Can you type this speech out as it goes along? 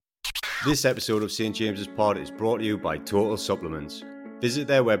This episode of St James's Pod is brought to you by Total Supplements. Visit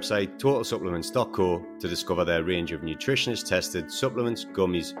their website totalsupplements.co to discover their range of nutritionist-tested supplements,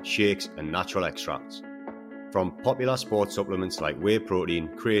 gummies, shakes and natural extracts. From popular sports supplements like whey protein,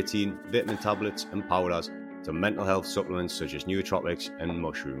 creatine, vitamin tablets and powders to mental health supplements such as nootropics and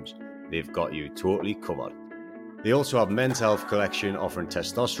mushrooms, they've got you totally covered. They also have men's health collection offering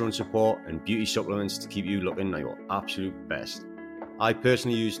testosterone support and beauty supplements to keep you looking like your absolute best. I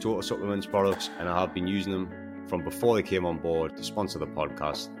personally use Total Supplements products and I have been using them from before they came on board to sponsor the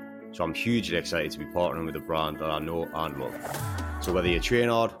podcast, so I'm hugely excited to be partnering with a brand that I know and love. So whether you train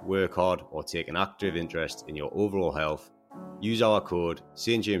hard, work hard or take an active interest in your overall health, use our code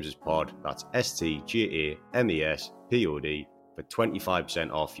St James's Pod, that's STJAMESPOD, for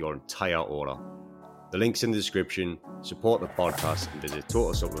 25% off your entire order. The link's in the description. Support the podcast and visit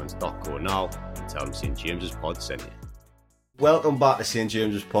totalsupplements.co now and tell them St James's Pod sent you. Welcome back to St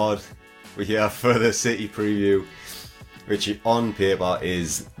James's Pod. We're here for the City preview, which on paper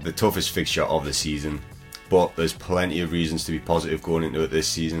is the toughest fixture of the season, but there's plenty of reasons to be positive going into it this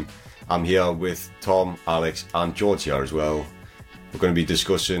season. I'm here with Tom, Alex and George here as well. We're going to be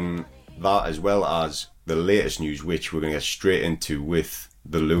discussing that as well as the latest news, which we're going to get straight into with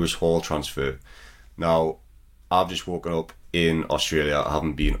the Lewis Hall transfer. Now, I've just woken up in Australia. I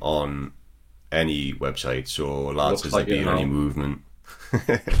haven't been on any website, so lads, has there been any movement? see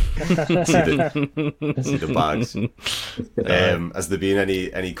the bags. Has there been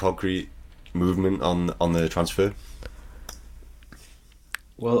any concrete movement on the transfer?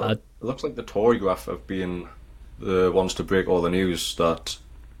 Well, it looks like the Tory graph have been the ones to break all the news that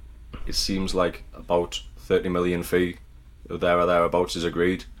it seems like about 30 million fee there or thereabouts is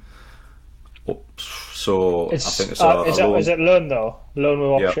agreed. So I think is it loan though? Loan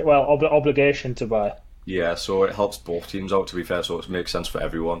with option, yeah. Well, obligation to buy. Yeah, so it helps both teams out, to be fair, so it makes sense for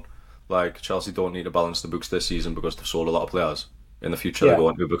everyone. Like, Chelsea don't need to balance the books this season because they've sold a lot of players. In the future, they're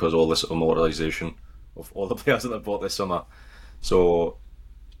going to because all this amortization of all the players that they've bought this summer. So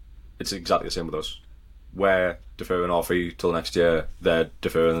it's exactly the same with us. We're deferring our fee till next year. They're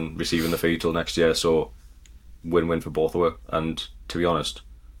deferring receiving the fee till next year. So win-win for both of us. And to be honest,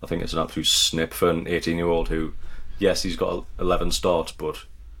 I think it's an absolute snip for an 18-year-old who, yes, he's got 11 starts, but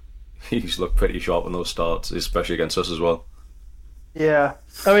he's looked pretty sharp in those starts, especially against us as well. Yeah,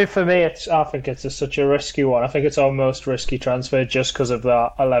 I mean, for me, I think it's such a risky one. I think it's our most risky transfer just because of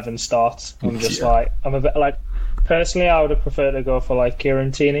that 11 starts. I'm just I'm a bit like, personally, I would have preferred to go for like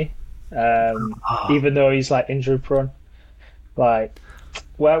Kieran Tierney, even though he's like injury prone. Like,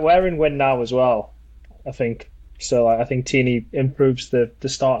 we're in win now as well, I think. So I think Tierney improves the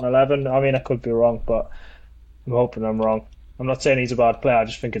starting 11. I mean, I could be wrong, but I'm hoping I'm wrong. I'm not saying he's a bad player, I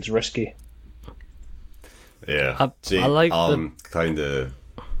just think it's risky. Yeah, I'm kind of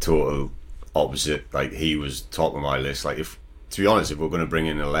total opposite. Like, he was top of my list. Like, to be honest, if we're going to bring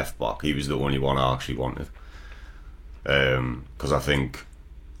in a left back, he was the only one I actually wanted. Because I think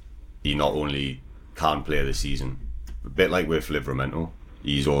he not only can play this season, a bit like with Livramento,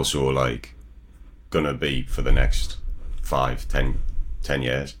 he's also like going to be for the next 5-10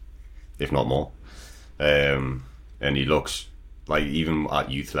 years, if not more. And he looks like, even at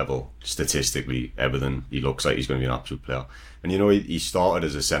youth level, statistically, everything, he looks like he's going to be an absolute player. And you know, he started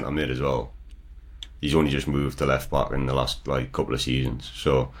as a centre mid as well. He's only just moved to left back in the last like couple of seasons,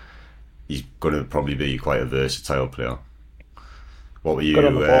 so he's going to probably be quite a versatile player. What were you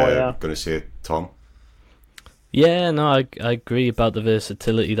going to say, Tom? Yeah, no, I agree about the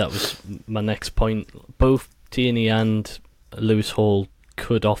versatility. That was my next point. Both Tierney and Lewis Hall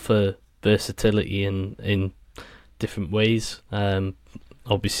could offer versatility in different ways.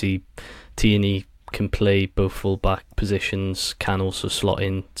 Obviously, Tierney can play both full-back positions, can also slot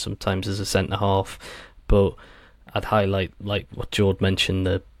in sometimes as a centre-half, but I'd highlight, like what George mentioned,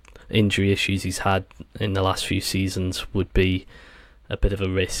 the injury issues he's had in the last few seasons would be a bit of a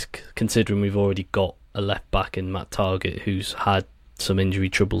risk, considering we've already got a left back in Matt Targett who's had some injury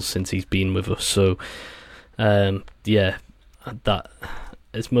troubles since he's been with us. So that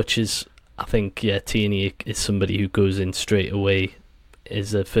as much as I think Tierney is somebody who goes in straight away,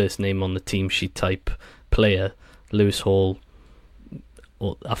 is a first name on the team sheet type player, Lewis Hall,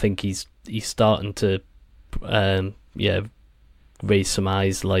 I think he's starting to raise some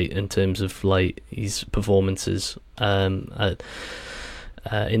eyes like in terms of like his performances in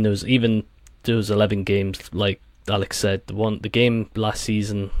those 11 games, like Alex said, the game last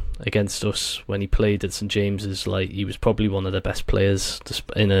season against us when he played at St James's, like he was probably one of the best players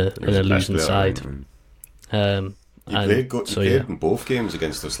in a losing side. He played in both games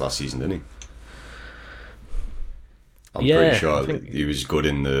against us last season, didn't he? I'm pretty sure he was good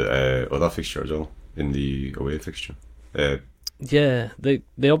in the other fixture as well, in the away fixture. They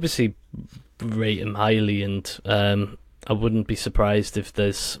obviously rate him highly, and I wouldn't be surprised if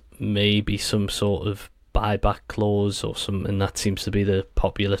there's maybe some sort of buyback clause or something. That seems to be the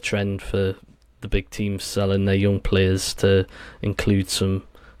popular trend for the big teams selling their young players, to include some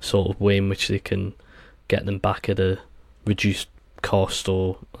sort of way in which they can get them back at a reduced cost,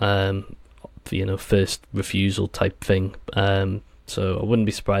 or first refusal type thing. So I wouldn't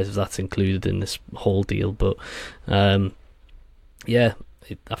be surprised if that's included in this whole deal. But I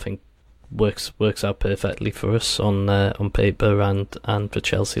think works out perfectly for us on paper and for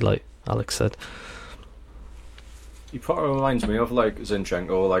Chelsea, like Alex said. He probably reminds me of like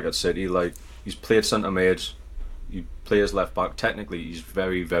Zinchenko, like at City. Like, he's played centre mid, he plays left back. Technically, he's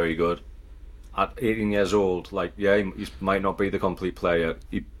very, very good. At 18 years old, like, he might not be the complete player.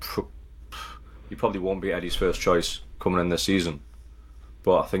 He probably won't be Eddie's first choice coming in this season.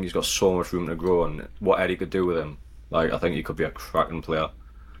 But I think he's got so much room to grow, and what Eddie could do with him, like, I think he could be a cracking player.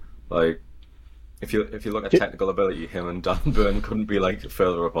 Like, if you look at technical ability, him and Dan Burn couldn't be like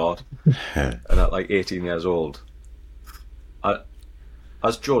further apart. And at like 18 years old,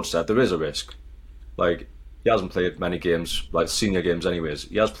 as George said, there is a risk. Like, he hasn't played many games, like senior games anyways.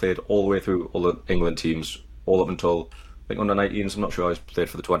 He has played all the way through all the England teams, all up until, I think, under 19s. I'm not sure he's played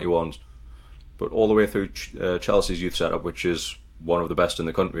for the 21s. But all the way through Chelsea's youth setup, which is one of the best in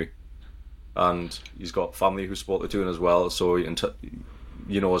the country. And he's got family who support the tune as well, so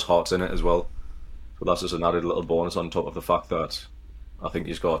his heart's in it as well. So that's just an added little bonus on top of the fact that I think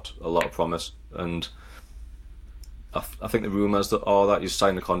he's got a lot of promise. And I think the rumours are that he's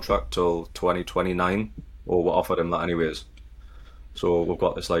signed a contract till 2029, or we're offered him that anyways. So we've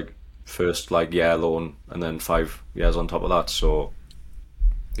got this like first like year loan and then 5 years on top of that. So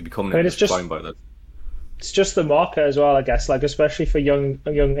he'd be coming in prime by that. It's just the market as well, I guess. Like, especially for young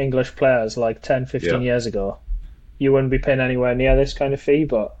English players, like 10, 15 years ago, you wouldn't be paying anywhere near this kind of fee.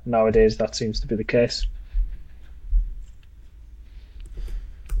 But nowadays, that seems to be the case.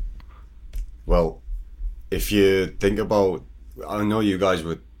 Well, if you think about, I know you guys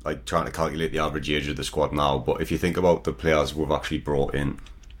were like trying to calculate the average age of the squad now, but if you think about the players we've actually brought in,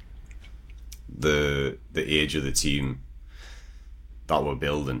 the age of the team that we're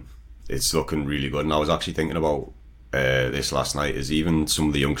building, it's looking really good. And I was actually thinking about this last night, is even some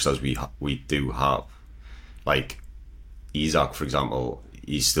of the youngsters we do have, like Isak, for example,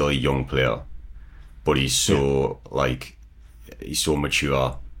 he's still a young player, but he's so he's so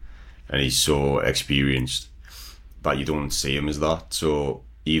mature and he's so experienced that you don't see him as that. So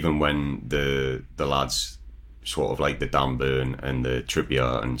even when the lads sort of like the Dan Burn and the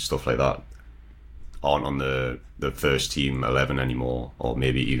Trippier and stuff like that aren't on the first team 11 anymore, or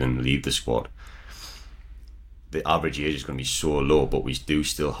maybe even leave the squad, the average age is going to be so low, but we do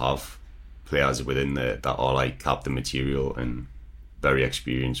still have players within there that are like captain material and very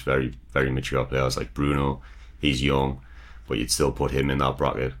experienced, very, very mature players. Like Bruno, he's young, but you'd still put him in that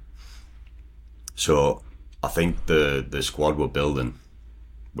bracket. So I think the squad we're building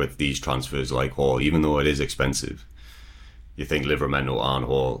with these transfers, like Hall, even though it is expensive, you think Livramento and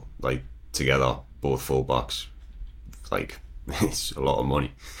Hall, like together, both fullbacks, like it's a lot of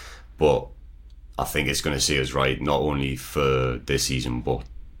money. But I think it's going to see us right, not only for this season, but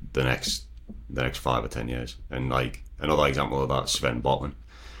the next 5 or 10 years. And like another example of that, Sven Botman.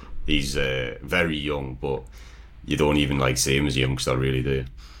 He's very young, but you don't even like see him as a youngster, really, do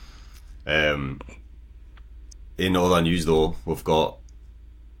you? In other news, though, we've got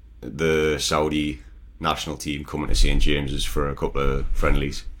the Saudi national team coming to St James's for a couple of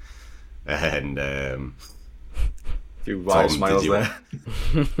friendlies, and a few wide smiles there.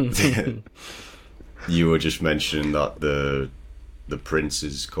 You were just mentioning that the prince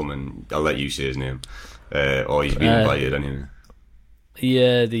is coming. I'll let you say his name, or he's been invited anyway.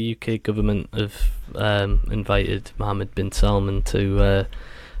 Yeah, the UK government have invited Mohammed bin Salman to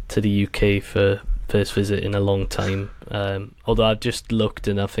the UK for first visit in a long time. Although I've just looked,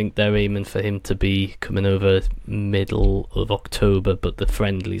 and I think they're aiming for him to be coming over middle of October, but the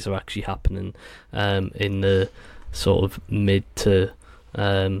friendlies are actually happening in the sort of mid to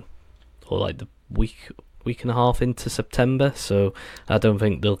or like the week and a half into September. So I don't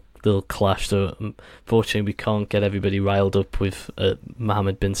think they'll clash. So unfortunately, we can't get everybody riled up with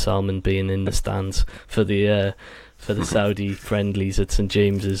Mohammed bin Salman being in the stands for the Saudi friendlies at St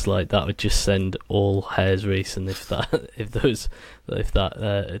James's. Like, that would just send all hairs racing if that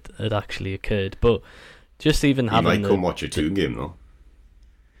had actually occurred. But just even having, might come watch a Toon game though.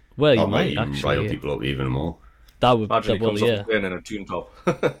 Well, that you might even actually rile people up even more. That would Imagine he comes yeah. off playing in a tune top.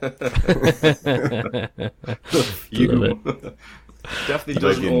 Definitely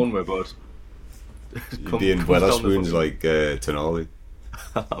doesn't own me, but being Weatherspoons like Tonali.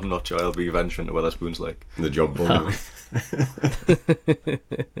 I'm not sure I'll be venturing to Weatherspoons like the job ball.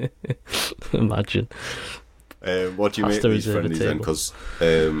 Imagine. What do you make of these friendlies then? Because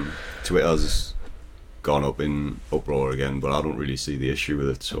Twitter's gone up in uproar again, but I don't really see the issue with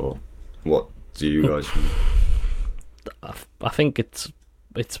it. So, what do you guys think? I think it's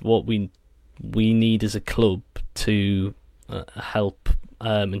what we need as a club to help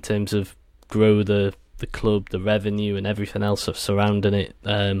in terms of grow the club, the revenue, and everything else surrounding it.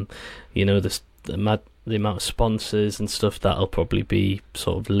 You know, the amount of sponsors and stuff that'll probably be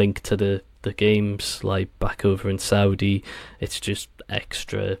sort of linked to the games, like back over in Saudi. It's just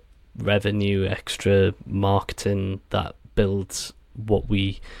extra revenue, extra marketing that builds what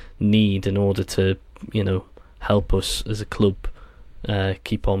we need in order to, you know, help us as a club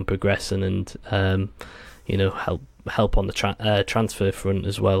keep on progressing and you know, help on the transfer front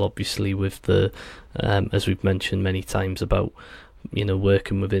as well, obviously, with the as we've mentioned many times about, you know,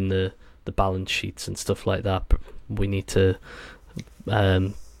 working within the balance sheets and stuff like that. We need to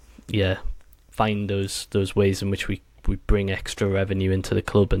find those ways in which we bring extra revenue into the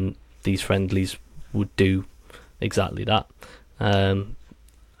club, and these friendlies would do exactly that.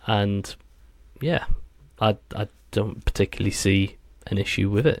 And yeah, I don't particularly see an issue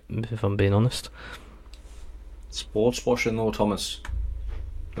with it, if I'm being honest. Sports washing though, Thomas.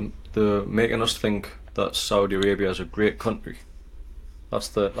 They're making us think that Saudi Arabia is a great country. That's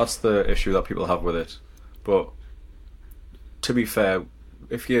the issue that people have with it. But to be fair,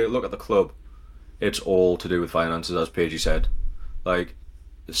 if you look at the club, it's all to do with finances, as Paige said. Like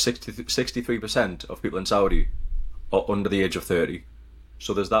 63% of people in Saudi are under the age of 30.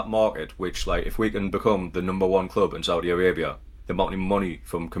 So there's that market which, like, if we can become the number one club in Saudi Arabia, the amount of money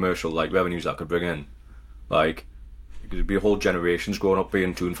from commercial like revenues that could bring in, like, there'd be a whole generations growing up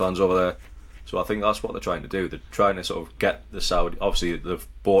being Toon fans over there. So I think that's what they're trying to do. They're trying to sort of get the Saudi. Obviously, they've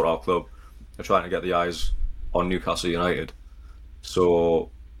bought our club. They're trying to get the eyes on Newcastle United.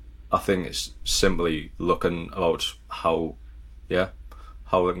 So I think it's simply looking about how we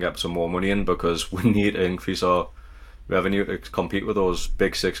can get some more money in, because we need to increase our revenue to compete with those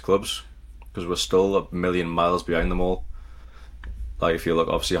big six clubs, because we're still a million miles behind them all. Like, if you look,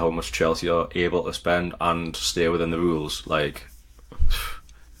 obviously, how much Chelsea are able to spend and stay within the rules, like,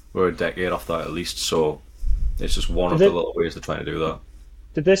 we're a decade off that at least. So it's just one of the little ways they're trying to do that.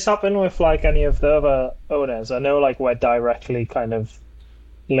 Did this happen with, like, any of the other owners? I know, like, we're directly kind of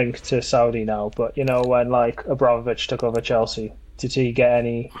linked to Saudi now, but, you know, when, like, Abramovich took over Chelsea, did he get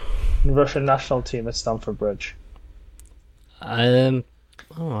any Russian national team at Stamford Bridge? I don't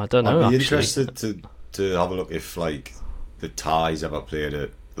know. I'd be actually interested to have a look if, like, the Thais ever played at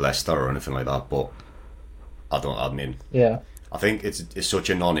Leicester or anything like that, but I think it's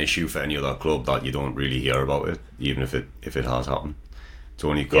such a non-issue for any other club that you don't really hear about it, even if it has happened. It's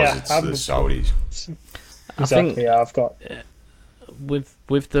only because it's the Saudis. Exactly. I've got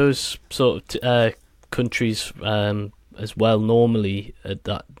with those sort of countries as well. Normally at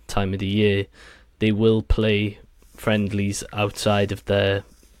that time of the year, they will play friendlies outside of their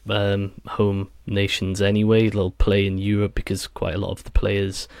home nations anyway. They'll play in Europe because quite a lot of the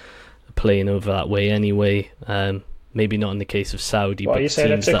players are playing over that way anyway. Maybe not in the case of Saudi. Well, but you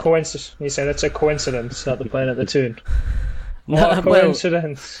saying it's a coincidence? You saying it's a coincidence that they're playing at the Toon? What a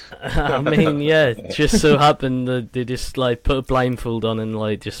coincidence! I mean, yeah, just so happened that they just like put a blindfold on and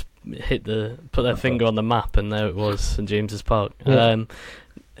like just put their finger on the map, and there it was, St James's Park. Yeah.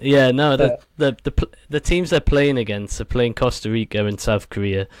 The teams they're playing against are playing Costa Rica and South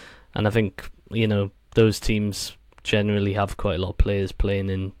Korea, and I think, you know, those teams generally have quite a lot of players playing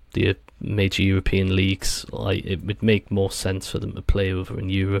in the major European leagues. Like, it would make more sense for them to play over in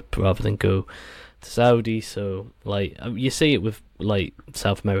Europe rather than go to Saudi. So, like, you see it with, like,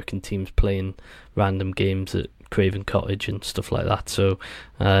 South American teams playing random games at Craven Cottage and stuff like that. So,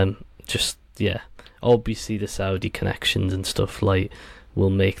 obviously the Saudi connections and stuff, like, will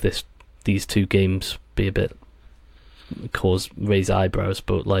make these two games be a bit raise eyebrows,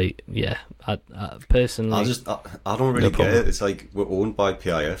 but, like, yeah, I personally, I don't really get it. It's like we're owned by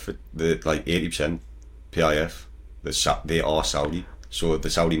PIF. The like 80% PIF. They are Saudi, so the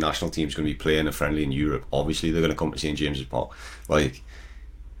Saudi national team's going to be playing a friendly in Europe. Obviously, they're going to come to St James's Park. Like,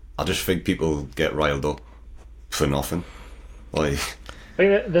 I just think people get riled up for nothing. Like, I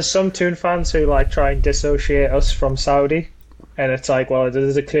think there's some Toon fans who like try and dissociate us from Saudi, and it's like, well,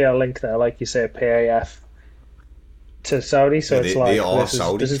 there's a clear link there, like you say, PAF to Saudi, so it's like,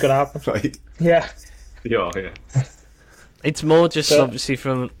 this is going to happen. Right. Yeah, Yeah. It's more just obviously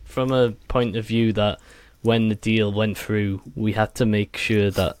from a point of view that when the deal went through, we had to make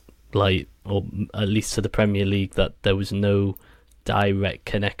sure that, like, or at least to the Premier League, that there was no direct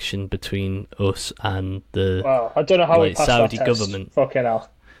connection between us and the I don't know how we passed Saudi that test. government. Fucking hell.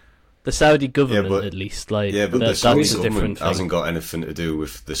 The Saudi government, at least, but the Saudi that's a different government thing. hasn't got anything to do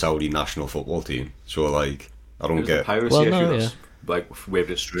with the Saudi national football team. So, like, I don't get the piracy issue. That's, like, waved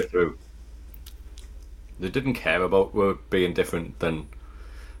it straight through. They didn't care about being different than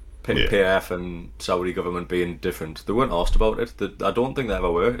PF and Saudi government being different. They weren't asked about it. I don't think they ever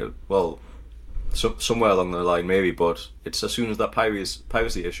were. Well, somewhere along the line maybe, but it's as soon as that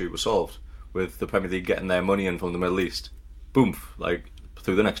piracy issue was solved, with the Premier League getting their money in from the Middle East, boom, like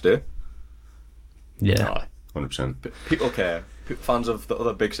through the next day. Yeah, 100%. People care. Fans of the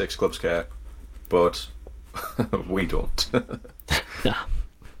other Big Six clubs care, but we don't. Yeah.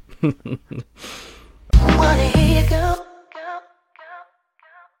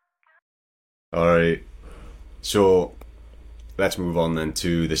 Alright, so let's move on then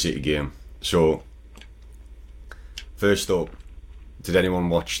to the City game. So, first up, did anyone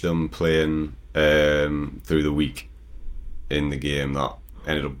watch them playing through the week in the game that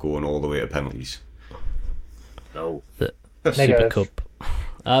ended up going all the way to penalties? No. The Super Cup.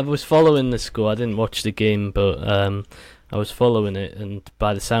 I was following the score. I didn't watch the game, but I was following it, and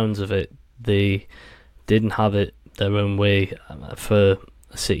by the sounds of it, they didn't have it their own way for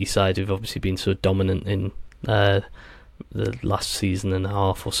a City side who've obviously been so dominant in the last season and a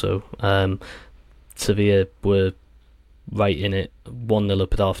half or so. Sevilla were right in it, 1-0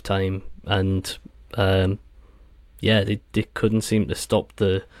 up at half time, and they couldn't seem to stop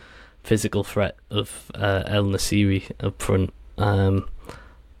the physical threat of El Nasiri up front, and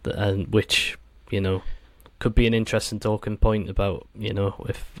which, could be an interesting talking point about,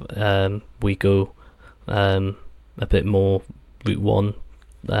 if we go a bit more route one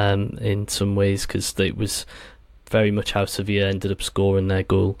in some ways, because it was very much how Sevilla ended up scoring their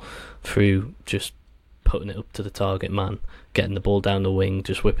goal, through just putting it up to the target man, getting the ball down the wing,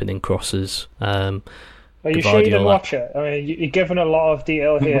 just whipping in crosses. Are you sure you didn't watch it? I mean, you're giving a lot of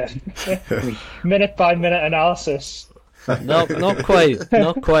detail here. Minute by minute analysis. No, not quite.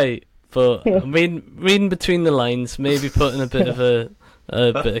 But I mean, reading between the lines, maybe putting a bit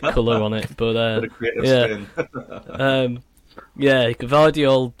of colour on it. But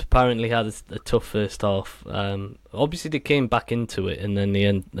Gvardiol apparently had a tough first half. Obviously, they came back into it, and then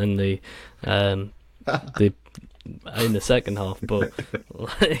in the second half. But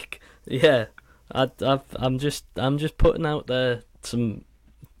I'm just putting out there some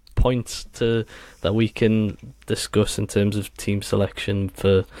points that we can discuss in terms of team selection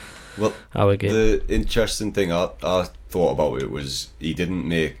for our game. The interesting thing I thought about it was he didn't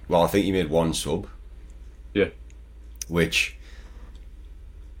make. Well, I think he made one sub. Yeah. Which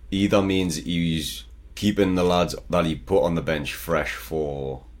either means he's keeping the lads that he put on the bench fresh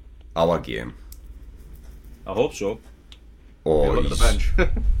for our game. I hope so. Or look at the bench.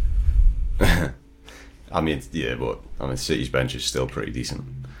 but City's bench is still pretty decent.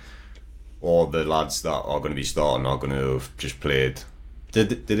 Or the lads that are going to be starting are going to have just played.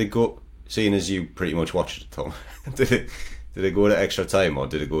 Did it go? Seeing as you pretty much watched it, Tom, did it go to extra time, or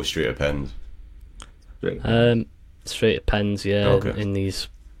did it go straight to pens? Straight to pens, yeah. Okay. In these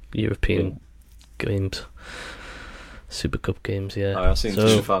European games, Super Cup games, yeah. I've seen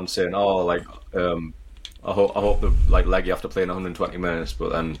some fans saying, I hope the Leggy have to play in 120 minutes,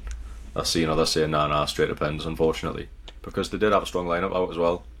 but then I see others saying, nah, straight to pens, unfortunately, because they did have a strong lineup out as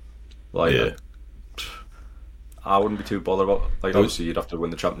well. I wouldn't be too bothered about. Obviously, you'd have to win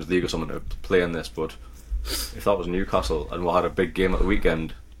the Champions League or something to play in this, but if that was Newcastle and we had a big game at the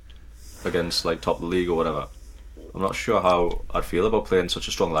weekend against top of the league or whatever, I'm not sure how I'd feel about playing such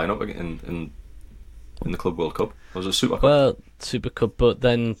a strong lineup in the Club World Cup. Or was it Super Cup? Well, Super Cup, but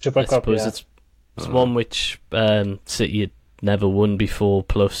then I suppose it's one which City had never won before.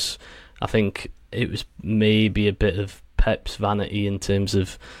 Plus, I think it was maybe a bit of Pep's vanity in terms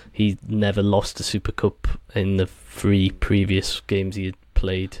of he never lost a Super Cup in the 3 previous games he had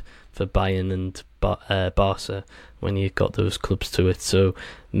played for Bayern and Barca when he got those clubs to it. So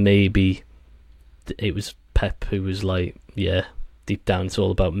maybe it was Pep who was like, yeah, deep down it's all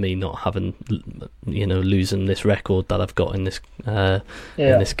about me not having, losing this record that I've got in this in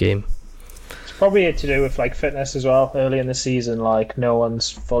this game. It's probably to do with fitness as well. Early in the season, no one's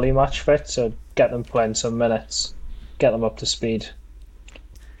fully match fit, so get them playing some minutes, get them up to speed.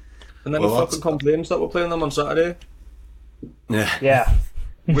 And then the fucking complaints that we're playing them on Saturday. Yeah.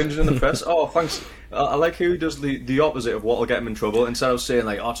 whinging in the press. Oh, thanks. I like how he does the opposite of what will get him in trouble. Instead of saying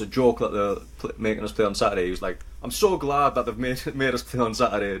like, "Oh, it's a joke that they're making us play on Saturday," he was like, "I'm so glad that they've made us play on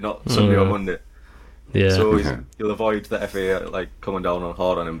Saturday, not Sunday or Monday." Yeah. So he'll avoid the FA like coming down on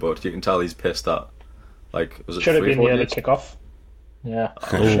hard on him, but you can tell he's pissed at was it should have been the early days? kickoff. Yeah,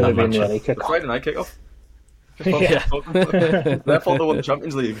 Oh, should have been the the early kickoff. Friday night kickoff. Yeah. Therefore, they won the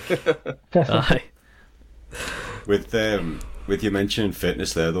Champions League. Aye. With you mentioning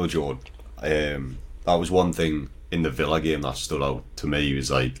fitness there though, Jordan, that was one thing in the Villa game that stood out to me.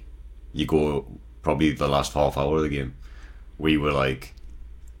 Was like, you go probably the last half hour of the game, we were like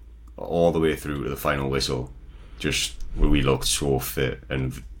all the way through to the final whistle, just we looked so fit,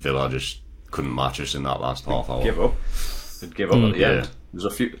 and Villa just couldn't match us in that last half hour. They'd give up at the end. There's a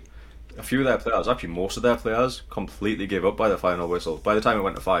few of their players, actually most of their players, completely gave up by the final whistle. By the time it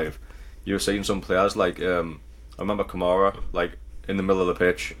went to 5, you were seeing some players like I remember Kamara, like in the middle of the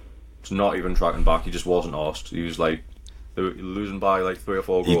pitch, was not even tracking back. He just wasn't arsed. He was like, they were losing by like 3 or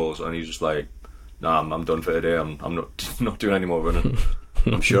 4 goals, and he's just like, "Nah, I'm done for today. I'm not doing any more running."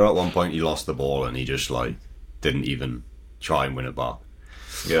 I'm sure at one point he lost the ball and he just like didn't even try and win it back.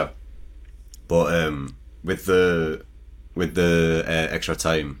 Yeah, but with the extra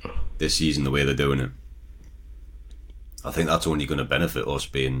time this season, the way they're doing it, I think that's only going to benefit us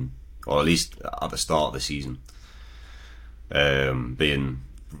being, or at least at the start of the season, being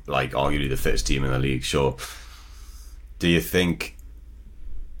like arguably the fittest team in the league. So, do you think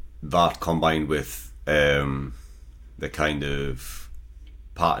that combined with the kind of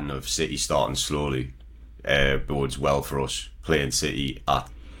pattern of City starting slowly bodes well for us playing City at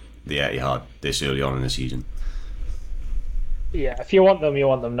the Etihad this early on in the season? Yeah, if you want them, you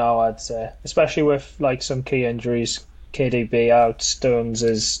want them now, I'd say. Especially with like some key injuries. KDB out, Stones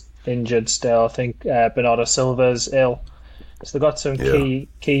is injured still. I think Bernardo Silva's ill. So they've got some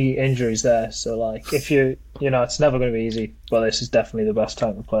key injuries there. So like, if you know, it's never going to be easy, but this is definitely the best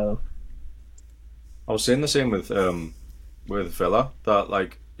time to play them. I was saying the same with Villa, that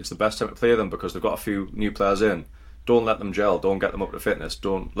like it's the best time to play them because they've got a few new players in. Don't let them gel. Don't get them up to fitness.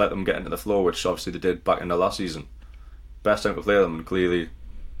 Don't let them get into the flow, which obviously they did back in the last season. Best time to play them, and clearly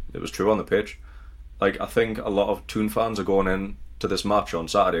it was true on the pitch. Like, I think a lot of Toon fans are going in to this match on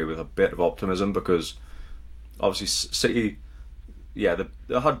Saturday with a bit of optimism because obviously City, they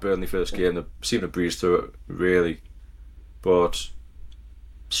had Burnley first game, they seemed to breeze through it really, but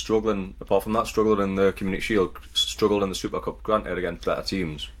struggling in the Community Shield, struggled in the Super Cup, granted against better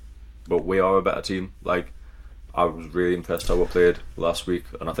teams, but we are a better team. Like, I was really impressed how we played last week,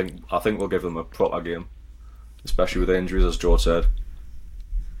 and I think we'll give them a proper game, especially with the injuries, as George said.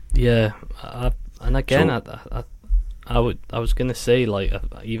 Yeah, and again, I was gonna say, like,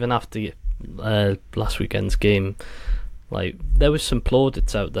 even after last weekend's game, like, there was some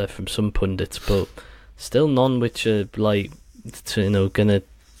plaudits out there from some pundits, but still none which are like, gonna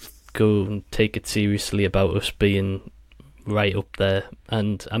go and take it seriously about us being right up there.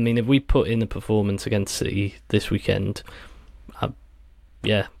 And I mean, if we put in a performance against City this weekend,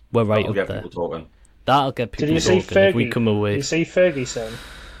 we're right up there. That'll get people talking. If we come away, did you see Ferguson?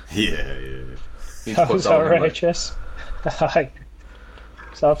 Yeah. That was outrageous.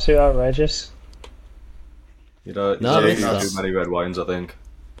 It's absolutely outrageous. You know, no, not too many red wines, I think.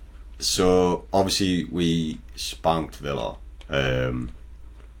 So obviously we spanked Villa,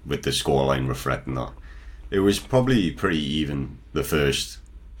 with the scoreline reflecting that. It was probably pretty even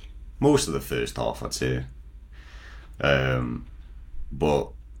most of the first half, I'd say. But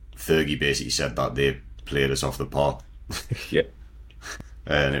Fergie basically said that they played us off the park. Yeah.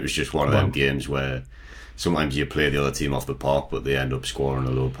 And it was just one of them games where sometimes you play the other team off the park, but they end up scoring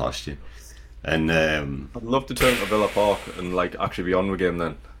a low past you. And I'd love to turn to Villa Park and like actually be on the game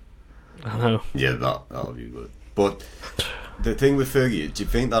then. I know. Yeah, that'll be good. But the thing with Fergie, do you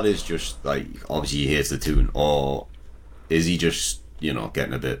think that is just like, obviously he hates the tune, or is he just,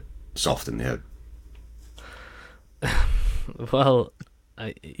 getting a bit soft in the head? Well,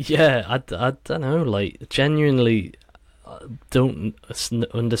 I don't know. Like, genuinely, don't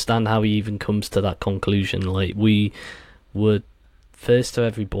understand how he even comes to that conclusion. Like, we were first to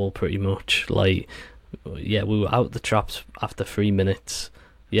every ball pretty much. Like, we were out the traps after 3 minutes.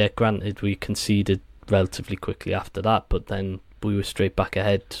 Yeah, granted, we conceded relatively quickly after that, but then we were straight back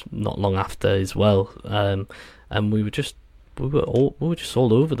ahead not long after as well. And we were just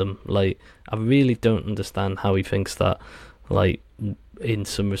all over them. Like, I really don't understand how he thinks that. Like, in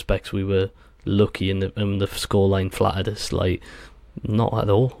some respects, we were lucky and the scoreline flattered us. Like, not at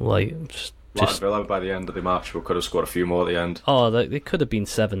all. Like, just Villa by the end of the match, we could have scored a few more at the end. Oh, they could have been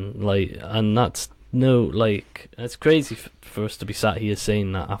 7. Like, and that's no, like, it's crazy for us to be sat here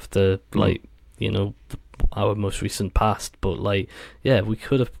saying that after, like, you know, our most recent past, but, like, yeah, we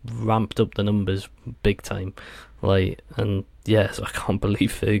could have ramped up the numbers big time, like, and yes, I can't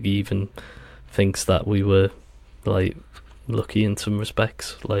believe Fergie even thinks that we were, like, lucky in some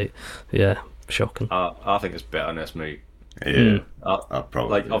respects. Like, yeah, shocking. I think it's bitterness, mate. Yeah, probably.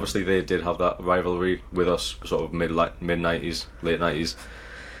 Like, obviously they did have that rivalry with us, sort of mid 90s, late 90s,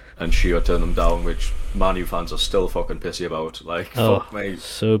 and Shearer turned them down, which Man U fans are still fucking pissy about. Like, fuck me,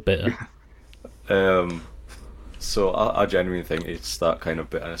 so bitter. So I genuinely think it's that kind of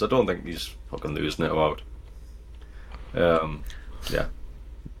bitterness. I don't think he's fucking losing it about. Yeah.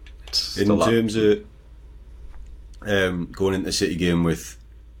 In terms of going into the City game with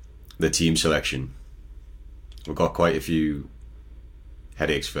the team selection, we've got quite a few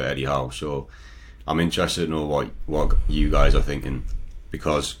headaches for Eddie Howe, so I'm interested to know what you guys are thinking,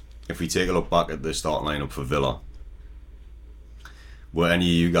 because if we take a look back at the starting lineup for Villa, were any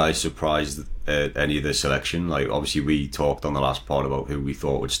of you guys surprised at any of the selection? Like, obviously we talked on the last part about who we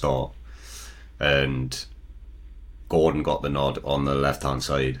thought would start, and Gordon got the nod on the left hand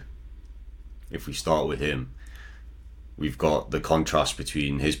side. If we start with him, we've got the contrast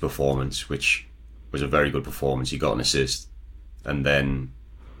between his performance, which was a very good performance, he got an assist, and then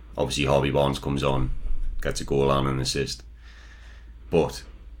obviously Harvey Barnes comes on, gets a goal and an assist. But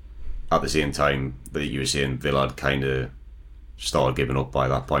at the same time that you were saying, Villa had kind of started giving up by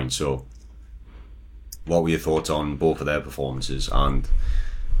that point. So what were your thoughts on both of their performances, and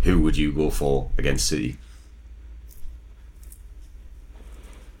who would you go for against City?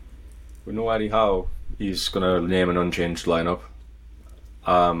 We know Eddie Howe, he's going to name an unchanged lineup.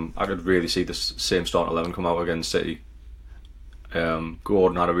 I could really see the same starting 11 come out against City.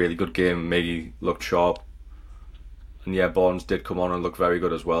 Gordon had a really good game, maybe looked sharp, and yeah, Barnes did come on and look very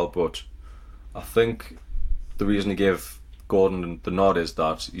good as well. But I think the reason he gave Gordon the nod is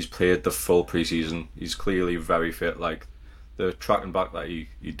that he's played the full pre-season. He's clearly very fit. Like, the tracking back that he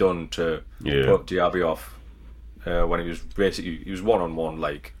done to put Diaby off when he was basically, he was 1-on-1,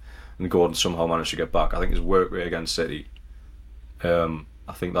 like, and Gordon somehow managed to get back. I think his work rate against City,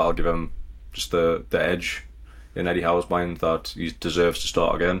 I think that'll give him just the edge in Eddie Howe's mind that he deserves to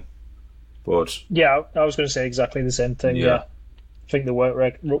start again. But yeah, I was going to say exactly the same thing. Yeah, I think the work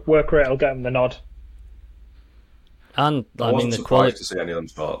rate will get him the nod. And I mean, the quality to see any of them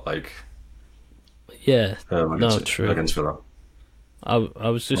start. Like, yeah, no, true. Against Villa, I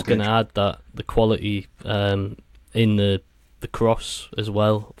was just going to add that the quality in the cross as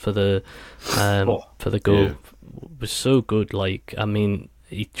well for the goal was so good. Like, I mean,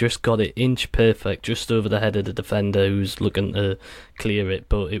 he just got it inch perfect, just over the head of the defender who's looking to clear it,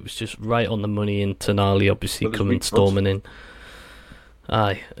 but it was just right on the money, and Tonali obviously coming storming in.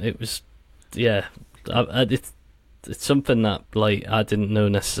 Aye, it was, yeah, it's something that, like, I didn't know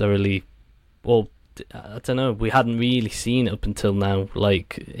necessarily. Well, I don't know, we hadn't really seen it up until now,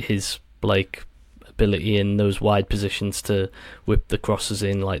 like, his, like, ability in those wide positions to whip the crosses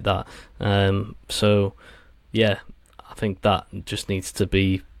in like that. So yeah, I think that just needs to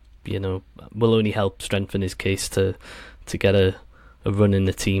be, will only help strengthen his case to get a run in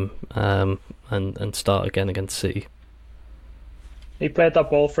the team, and start again against City. He played that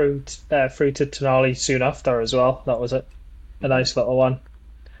ball through to Tonali soon after as well. That was it, a nice little one.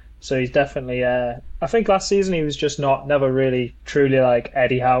 So he's definitely. I think last season he was just never really truly like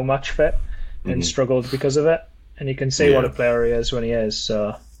Eddie Howe match fit, and struggled because of it. And you can see what a player he is when he is.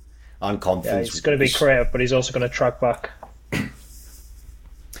 So, and confidence. Yeah, he's going to be creative, but he's also going to track back.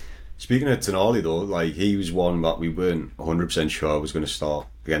 Speaking of Tonali though, like, he was one that we weren't 100% sure was going to start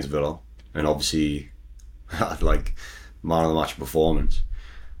against Villa, and obviously had like man of the match performance.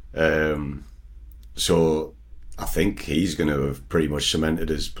 So I think he's going to have pretty much cemented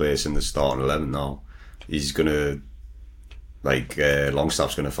his place in the starting 11 now. He's going to, like,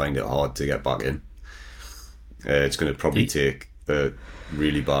 Longstaff's going to find it hard to get back in. It's going to probably take a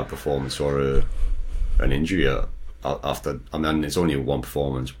really bad performance or an injury after. I mean, it's only one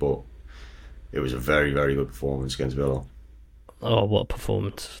performance, but it was a very, very good performance against Villa. Oh, what a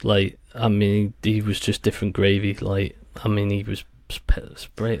performance! Like, I mean, he was just different gravy. Like, I mean, he was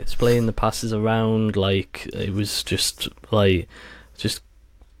spraying the passes around. Like, it was just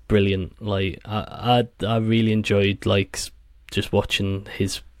brilliant. Like, I really enjoyed, like, just watching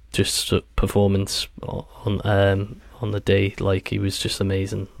his performance on the day. Like, he was just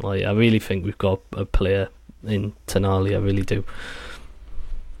amazing. Like, I really think we've got a player in Tonali. I really do.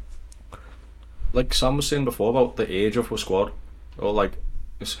 Like Sam was saying before about the age of our squad, or like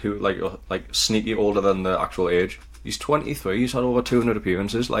sneaky older than the actual age. He's 23. He's had over 200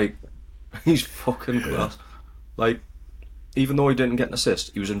 appearances. Like, He's fucking class. Like, even though he didn't get an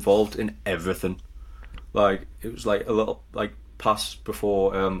assist, he was involved in everything. Like, it was like a little like pass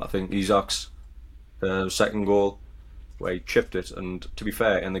before I think Isaac's second goal, where he chipped it, and to be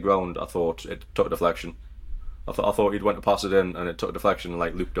fair, in the ground, I thought it took a deflection. I thought he'd went to pass it in, and it took a deflection and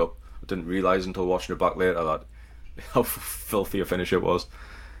like looped up. I didn't realise until watching it back later that how filthy a finish it was.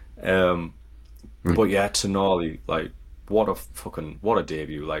 But yeah, Tonali, like, what a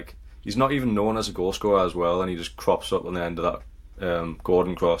debut! Like, he's not even known as a goal scorer as well, and he just crops up on the end of that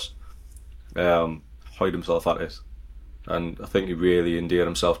Gordon cross, hide himself at it, and I think he really endeared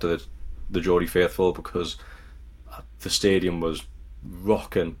himself to the Geordie faithful, because the stadium was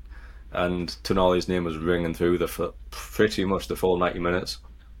rocking, and Tonali's name was ringing through pretty much the full 90 minutes.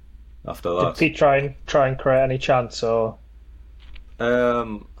 After that, did he try and create any chance, or?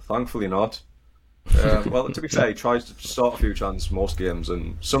 Thankfully not. Well, to be fair, he tries to start a few chances most games,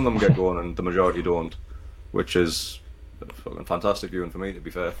 and some of them get going, and the majority don't, which is fucking fantastic viewing for me, to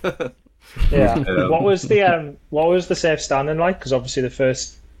be fair. Yeah. What was the safe standing like? Because obviously the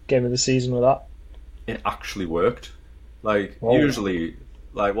first game of the season with that, it actually worked. Like, usually,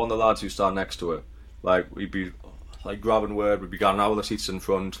 like, one of the lads who stand next to it, like, we'd be like grabbing word, we'd be going out of the seats in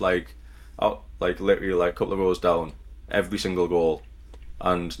front, like, out, like, literally like a couple of rows down, every single goal.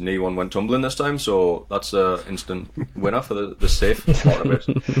 And no one went tumbling this time, so that's an instant winner for the safe part of it.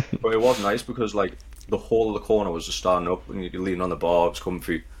 But it was nice because, like, the whole of the corner was just standing up, and you're leaning on the bar, it's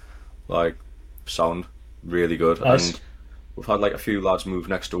comfy, like, sound really good. Nice. And we've had like a few lads move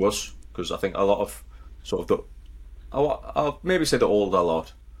next to us, because I think a lot of sort of I'll maybe say the older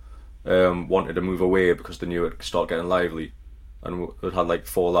lot wanted to move away because they knew it'd start getting lively, and we'd had like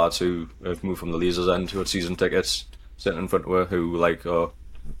 4 lads who have moved from the Lasers end who had season tickets sitting in front of her, who like are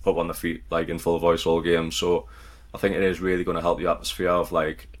up on the feet, like in full voice all game. So I think it is really going to help the atmosphere of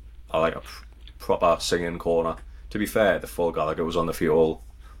like a proper singing corner. To be fair, the full Gallagher was on the feet all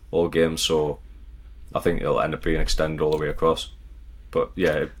game, so I think it'll end up being extended all the way across. But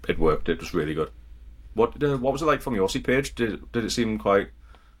yeah, it worked. It was really good. What was it like from your seat page? Did it seem quite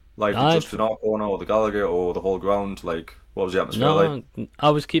like just in our corner, or the Gallagher, or the whole ground? Like, what was the atmosphere like? I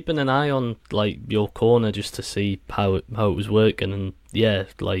was keeping an eye on like your corner just to see how it was working, and yeah,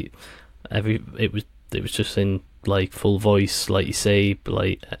 like it was just in like full voice, like you say.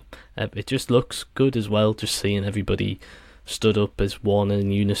 Like it just looks good as well. Just seeing everybody stood up as one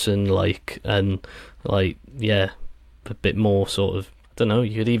in unison, like, and like, yeah, a bit more sort of, I don't know,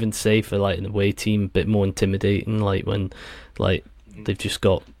 you could even say for like an away team, a bit more intimidating, like when like they've just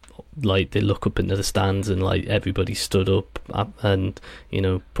got, like, they look up into the stands and like everybody stood up and, you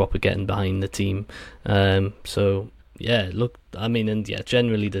know, proper getting behind the team. So yeah, look, I mean, and yeah,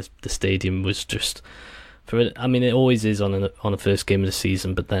 generally the stadium was just I mean, it always is on a first game of the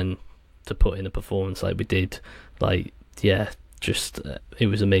season, but then to put in a performance like we did, like, yeah, just it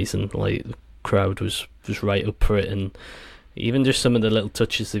was amazing. Like, the crowd was right up for it, and even just some of the little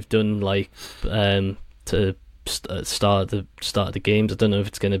touches they've done, like to start the games. I don't know if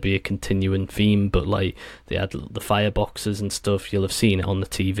it's going to be a continuing theme, but like they had the fireboxes and stuff. You'll have seen it on the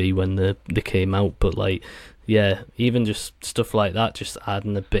TV when they came out. But like, yeah, even just stuff like that, just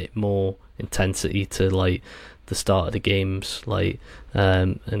adding a bit more intensity to like the start of the games, like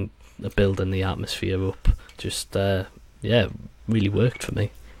and building the atmosphere up. Just yeah, really worked for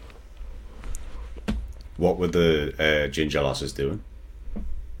me. What were the Ginger Lasses doing?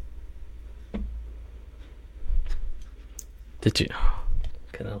 Did you?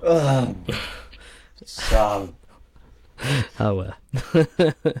 Sam. How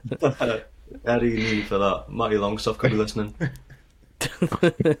How do you need for that? Matty Longstaff could be listening.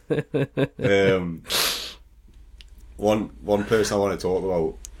 One person I want to talk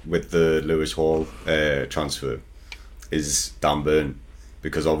about with the Lewis Hall transfer is Dan Burn,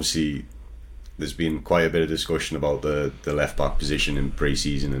 because obviously there's been quite a bit of discussion about the left back position in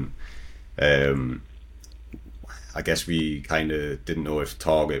pre-season, and I guess we kind of didn't know if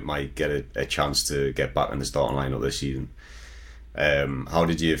Target might get a chance to get back in the starting lineup this season. How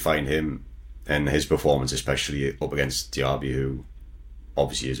did you find him and his performance, especially up against Diaby, who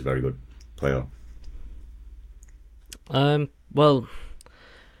obviously is a very good player? Well,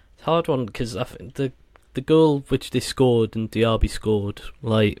 it's a hard one, because I think the goal which they scored and Diaby scored,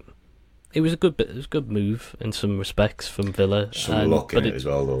 like, it was a good move in some respects from Villa. Some luck in it as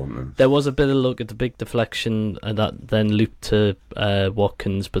well, though, wasn't there? There was a bit of luck at the big deflection, and that then looped to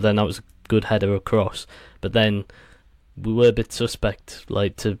Watkins, but then that was a good header across. But then we were a bit suspect,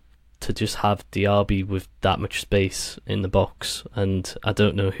 like, to just have Diaby with that much space in the box, and I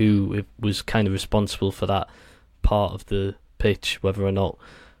don't know who was kind of responsible for that part of the pitch, whether or not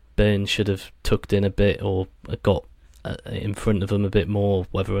Burns should have tucked in a bit or got in front of him a bit more,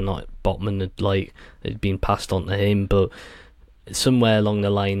 whether or not Botman had been passed on to him, but somewhere along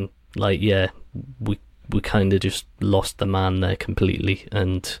the line, we kind of just lost the man there completely,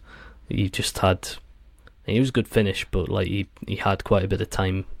 and he just had. He was a good finish, but he had quite a bit of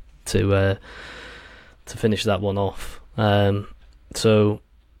time to finish that one off. So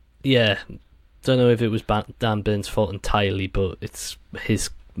yeah, don't know if it was Dan Burns' fault entirely, but it's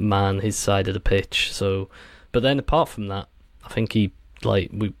his side of the pitch. So, but then apart from that, I think we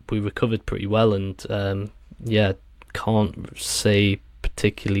recovered pretty well, and can't say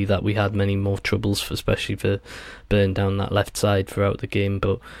particularly that we had many more troubles, especially for Burn down that left side throughout the game.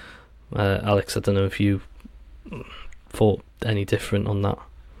 But Alex, I don't know if you thought any different on that.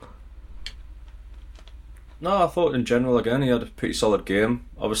 No, I thought in general, again, he had a pretty solid game.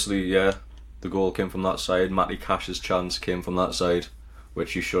 Obviously, yeah, the goal came from that side. Matty Cash's chance came from that side,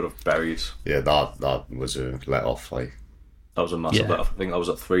 which he should have buried. Yeah, that was a let-off. That was a massive let-off. I think that was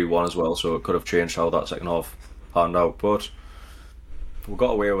at 3-1 as well, so it could have changed how that second half panned out. But we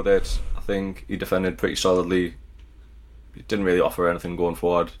got away with it. I think he defended pretty solidly. He didn't really offer anything going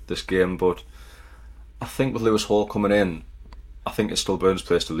forward this game, but I think with Lewis Hall coming in, I think it's still Burns'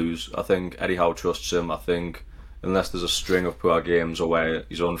 place to lose. I think Eddie Howe trusts him. I think unless there's a string of poor games or where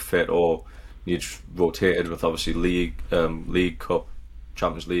he's unfit or needs rotated with obviously League Cup,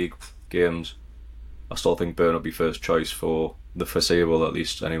 Champions League games, I still think Burn will be first choice for the foreseeable, at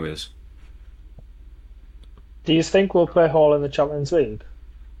least anyways. Do you think we'll play Hall in the Champions League?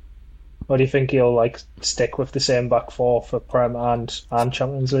 Or do you think he'll stick with the same back four for Prem and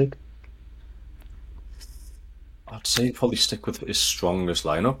Champions League? I'd say he'd probably stick with his strongest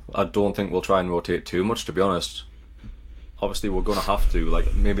lineup. I don't think we'll try and rotate too much, to be honest. Obviously, we're going to have to.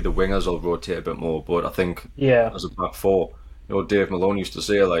 Maybe the wingers will rotate a bit more, but I think as a back four, Dave Malone used to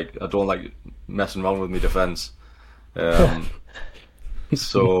say, I don't like messing around with my defence.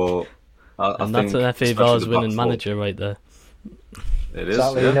 So, I think... that's an FA Vars winning manager right there. It is,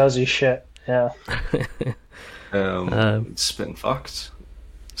 exactly, he knows his shit, yeah. Spitting facts.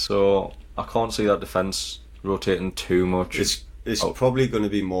 So, I can't see that defence rotating too much. It's probably going to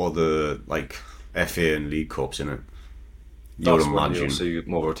be more the FA and League Cups, isn't it? You'd imagine. You'll see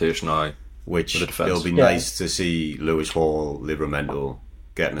more rotation, which it'll be nice to see Lewis Hall, Livramento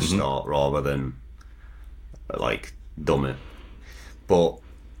getting a start rather than Dummett. But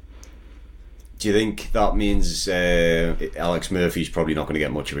do you think that means Alex Murphy's probably not going to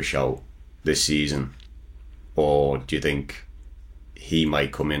get much of a shout this season, or do you think he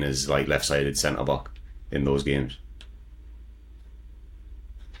might come in as left-sided centre back in those games?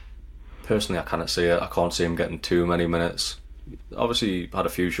 Personally, I can't see it. I can't see him getting too many minutes. Obviously, he had a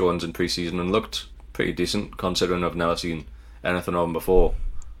few showings in pre-season and looked pretty decent, considering I've never seen anything of him before.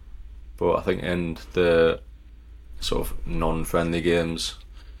 But I think in the sort of non-friendly games,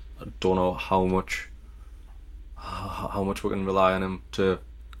 I don't know how much we can rely on him to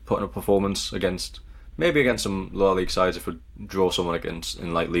put in a performance against some lower league sides. If we draw someone against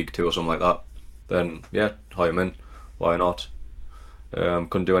in League 2 or something like that, then yeah, hire him in. Why not?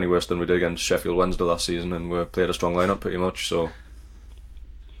 Couldn't do any worse than we did against Sheffield Wednesday last season, and we played a strong lineup pretty much. So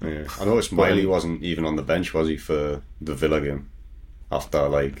yeah, I noticed Miley wasn't even on the bench, was he, for the Villa game after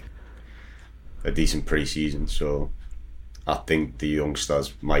a decent pre-season? So I think the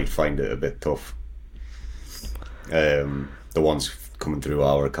youngsters might find it a bit tough. The ones coming through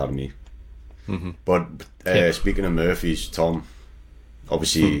our academy. But speaking of Murphy's, Tom,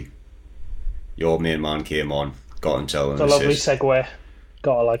 obviously your main man came on, got himself an assist. It's a lovely segue.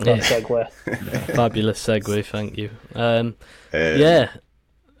 Gotta like that segue. Fabulous segue, thank you. Yeah.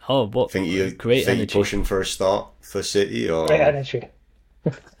 Oh, what? Think you great energy. You pushing for a start for City, or great energy?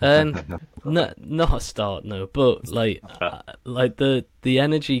 No, not a start, no. But the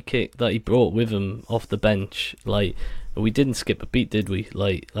energy kick that he brought with him off the bench, we didn't skip a beat, did we?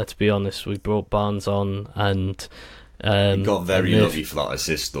 Let's be honest, we brought Barnes on, and he got very lucky for that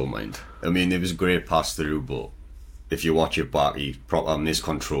assist, though, mind. I mean, it was a great pass through, but if you watch it back, he proper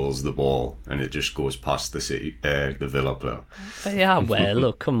miscontrols the ball, and it just goes past the Villa player. Yeah, well,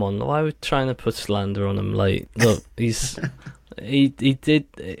 look, come on, why are we trying to put slander on him? Look, he's he did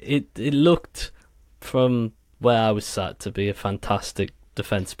it. It looked from where I was sat to be a fantastic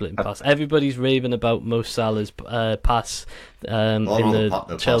defence splitting pass. Everybody's raving about Mo Salah's pass in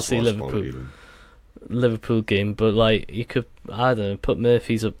the Chelsea Liverpool game, but you could, I don't know, put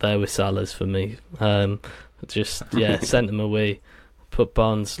Murphy's up there with Salah's for me. Just sent him away, put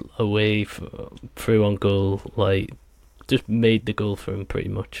Barnes away through on goal, just made the goal for him pretty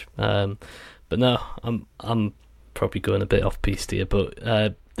much. But no, I'm probably going a bit off piste here, but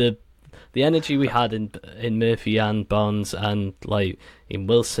the energy we had in Murphy and Barnes and like in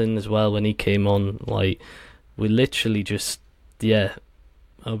Wilson as well when he came on, like we literally just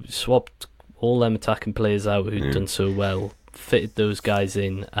swapped all them attacking players out who'd done so well, fitted those guys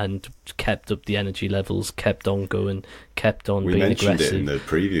in, and kept up the energy levels, kept on going, kept on being aggressive. We mentioned it in the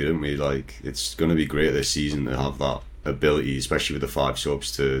preview, didn't we? Like, it's going to be great this season to have that ability, especially with the 5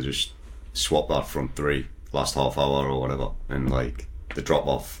 subs, to just swap that front 3 last half hour or whatever, and like the drop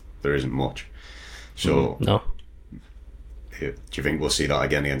off, there isn't much. So no. Do you think we'll see that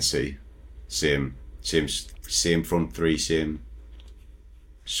again against City? Same front 3, same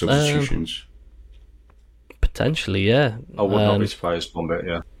substitutions. Potentially, yeah. I would not be surprised one bit,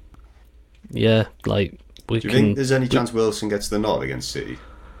 yeah. Yeah, like we Do you think there's any chance Wilson gets the nod against City?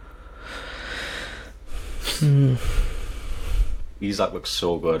 Isak looks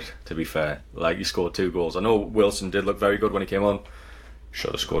so good, to be fair. Like, he scored 2 goals. I know Wilson did look very good when he came on.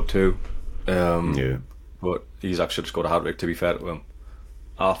 Should have scored 2. But Isak should have scored a hat-trick, to be fair to him.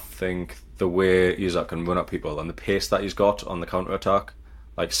 I think the way Isak can run at people and the pace that he's got on the counter-attack,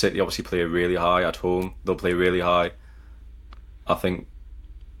 like City obviously play really high at home, they'll play really high. I think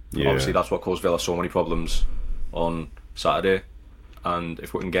obviously that's what caused Villa so many problems on Saturday, and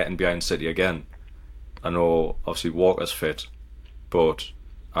if we can get in behind City again, I know obviously Walker's fit, but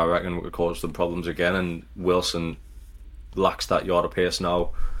I reckon we could cause them problems again, and Wilson lacks that yard of pace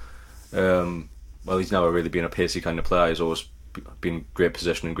now. Well, he's never really been a pacey kind of player, he's always been great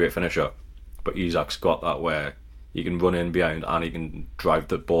position and great finisher, but Isak's got that where he can run in behind and he can drive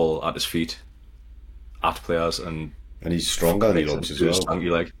the ball at his feet at players, and he's stronger than he looks as well. Stanky,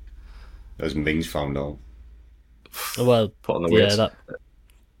 like, as Mings found out. Well,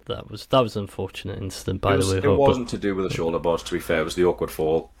 that was an unfortunate incident, by the way. It wasn't to do with the shoulder bods, to be fair. It was the awkward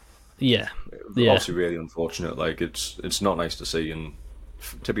fall. Yeah, obviously really unfortunate. Like, it's not nice to see. And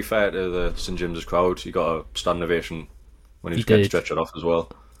to be fair to the St James's crowd, he got a standing ovation when he was getting stretchered off as well.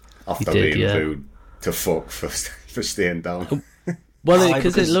 After being booed to fuck for staying down. Well,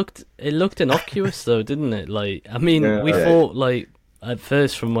 because it looked innocuous though, didn't it? Like, I mean, we thought, like, at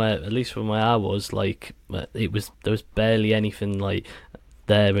first, at least from where I was, like, there was barely anything like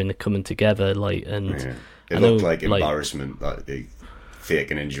there in the coming together, like, and it looked like embarrassment that they fake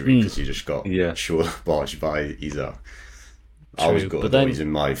an injury because he just got shoulder barged by Isak. I was good, though. He's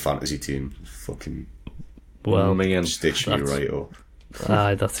in my fantasy team. Fucking me and stitched me right up.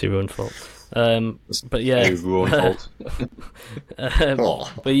 That's your own fault. But yeah, your own fault.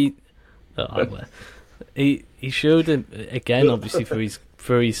 But he showed him again, obviously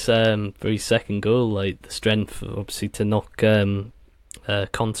for his second goal, like the strength, obviously, to knock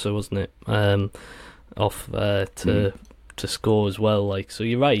Konsa, wasn't it, off to score as well. Like, so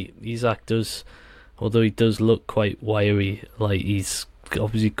you're right, Isak does, although he does look quite wiry, like he's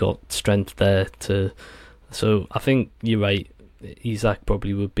obviously got strength there to. So I think you're right. Isak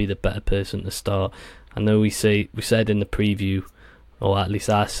probably would be the better person to start. I know we said in the preview, or at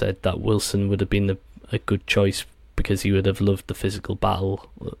least I said, that Wilson would have been a good choice because he would have loved the physical battle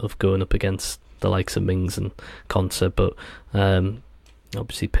of going up against the likes of Mings and Konsa, but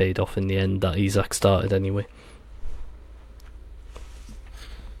obviously paid off in the end that Isak started anyway.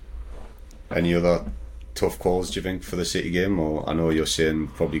 Any other tough calls, do you think, for the City game? Or I know you're saying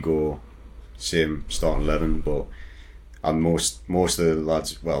probably go same starting 11, but most of the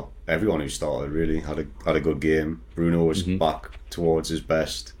lads, well, everyone who started really had a good game. Bruno was back towards his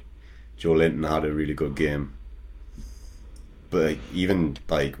best. Joe Linton had a really good game. But even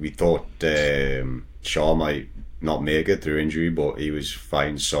like we thought Shaw might not make it through injury, but he was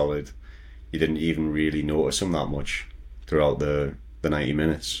fine, solid. You didn't even really notice him that much throughout the 90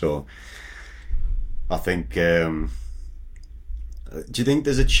 minutes. So I think. Do you think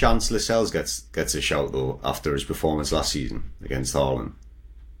there's a chance Lascelles gets a shout though after his performance last season against Haaland?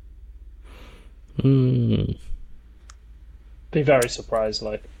 Be very surprised.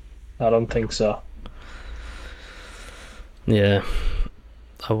 Like, I don't think so. Yeah,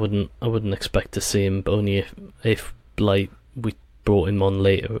 I wouldn't expect to see him, but only if like we brought him on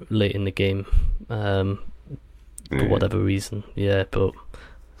late in the game, for whatever reason. Yeah, but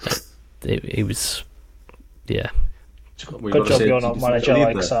it was, yeah. Good job you're not manager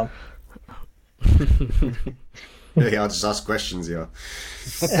like Sam. Yeah, I'll just ask questions, yeah.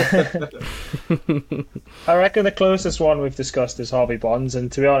 I reckon the closest one we've discussed is Harvey Barnes,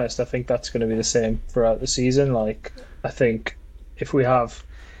 and to be honest, I think that's going to be the same throughout the season. Like, I think if we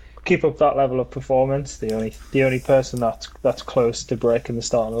keep up that level of performance, the only person that's close to breaking the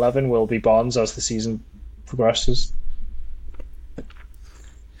starting 11 will be Barnes as the season progresses.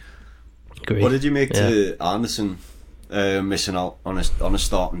 Agreed. What did you make to Anderson missing out on a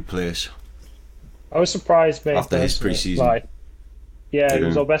starting place. I was surprised, mate. After his pre-season. Like, yeah, he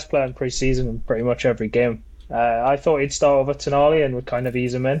was our best player in pre-season in pretty much every game. I thought he'd start over Tonali and would kind of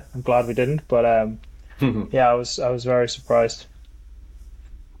ease him in. I'm glad we didn't, but yeah, I was very surprised.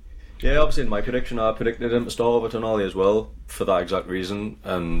 Yeah, obviously in my prediction, I predicted him to start over Tonali as well for that exact reason,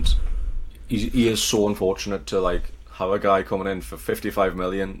 and he is so unfortunate to like have a guy coming in for 55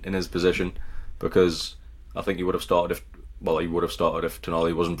 million in his position, because I think he would have started if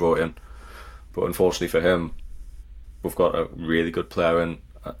Tonali wasn't brought in. But unfortunately for him, we've got a really good player in,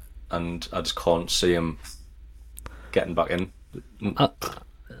 and I just can't see him getting back in.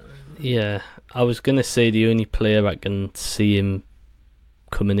 Yeah, I was going to say the only player I can see him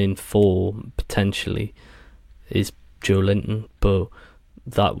coming in for potentially is Joe Linton, but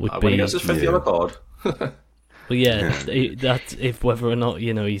that would be... When he gets his fifth yellow card. Well, yeah, that's if whether or not,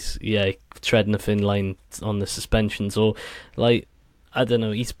 he's treading a thin line on the suspensions, or like, I don't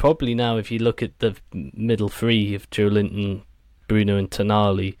know, he's probably now, if you look at the middle three of Joe Linton, Bruno and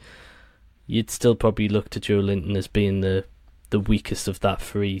Tonali, you'd still probably look to Joe Linton as being the weakest of that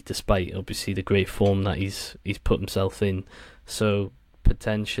three, despite obviously the great form that he's put himself in. So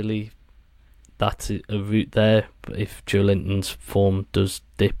potentially that's a route there, if Joe Linton's form does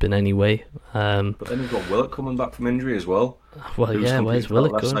dip in any way. But then you've got Willock coming back from injury as well. Well, yeah, where's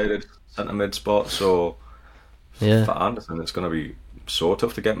Willock going? Left-sided centre mid spot, so yeah, for Anderson it's going to be so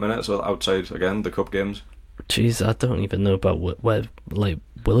tough to get minutes outside again the cup games. Jeez, I don't even know about where like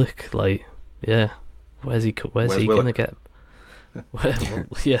Willock, like, yeah, where's he going to get?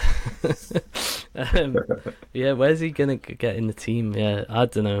 Yeah. Yeah, where's he gonna get in the team? Yeah, I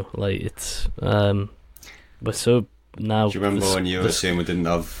don't know. Like, it's we're so now. Do you remember when you were saying we didn't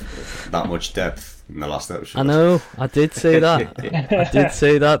have that much depth in the last episode? I know, I did say that. I did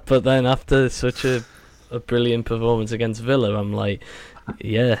say that, but then after such a brilliant performance against Villa, I'm like,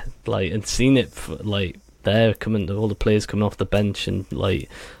 yeah, like, and seen it like there coming, all the players coming off the bench and like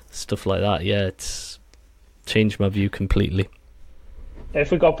stuff like that. Yeah, it's changed my view completely. If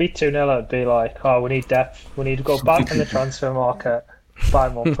we got beat 2-0, I'd be like, oh, we need depth. We need to go back in the transfer market, buy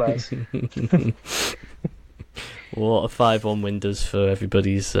more players. What a 5-1 win does for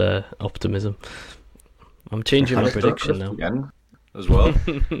everybody's optimism. I'm changing my prediction now. Again, as well.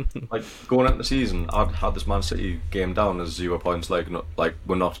 Like, going into the season, I'd had this Man City game down as 0 points, like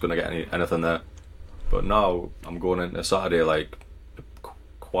we're not going to get anything there. But now I'm going into Saturday like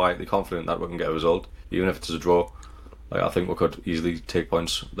quietly confident that we can get a result, even if it's a draw. Like, I think we could easily take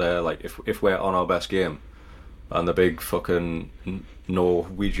points there. Like, if we're on our best game, and the big fucking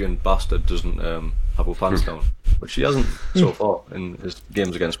Norwegian bastard doesn't have our pants down, which he hasn't so far in his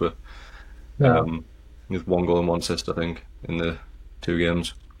games against us. With 1 goal and 1 assist, I think, in the 2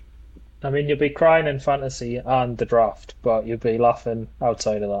 games. I mean, you'll be crying in fantasy and the draft, but you'll be laughing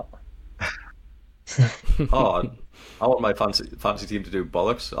outside of that. Oh, I want my fancy team to do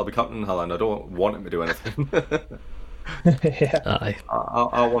bollocks. I'll be captain Haaland. I don't want him to do anything. Yeah.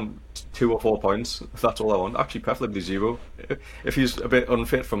 I want 2 or 4 points. That's all I want. Actually, preferably 0. If he's a bit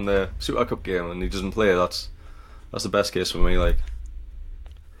unfit from the Super Cup game and he doesn't play, that's the best case for me. Like,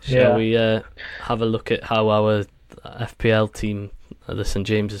 shall we have a look at how our FPL team, the St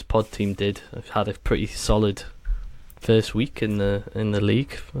James's Pod team, did? I've had a pretty solid first week in the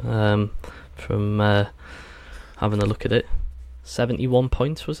league. From having a look at it, 71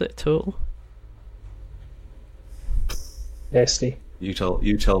 points was it total? Nasty. you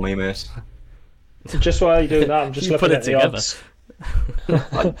tell me, mate. Just while you're doing that, I'm just You looking put it at the together. odds.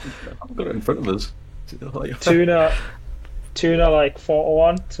 I've got it in front of us. Tuna like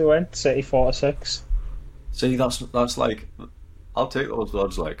 4-1 to win. City 4-6. See, that's like, I'll take those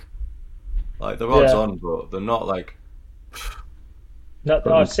odds. Like they're odds on, but they're not like.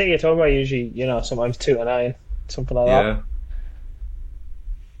 No, City at home are usually, sometimes 2-9, something like that.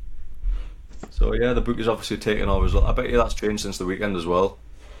 So yeah, the book is obviously taking our result. I bet you that's changed since the weekend as well.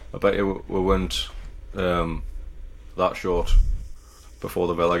 I bet you we weren't that short before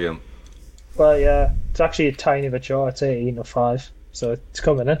the Villa game. Well, yeah, it's actually a tiny bit short. It's 18-5, so it's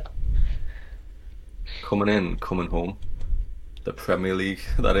coming in. Coming home. The Premier League,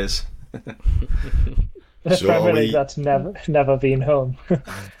 that is. The So Premier League that's never been home.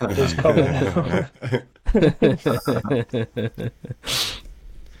 Just coming in.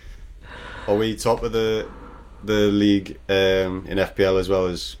 Are we top of the league in FPL as well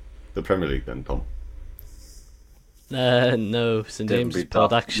as the Premier League then, Tom? No, St James's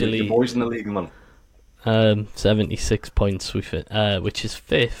Pod actually. The boys in the league, man. 76 points with it, which is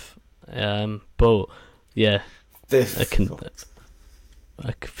 5th. But yeah, 5th.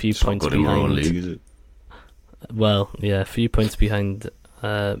 a few It's not points good in our own behind. league, is it? well, yeah, a few points behind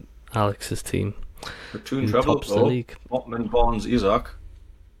Alex's team. Platoon Who treble tops the though. league. Botman, Barnes, Isaac.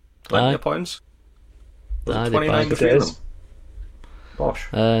 Plenty of points. Was Aye, it they 29 bagged between it. them? Bosh.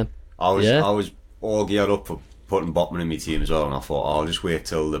 I was Yeah. all geared up for putting Botman in my team as well, and I thought I'll just wait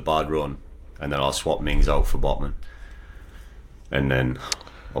till the bad run, and then I'll swap Mings out for Botman. And then,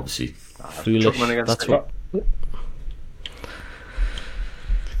 obviously, Foolish. Chuckman against That's City. what.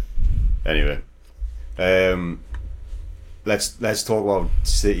 anyway, let's talk about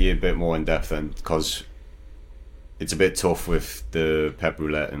City a bit more in depth then, because it's a bit tough with the Pep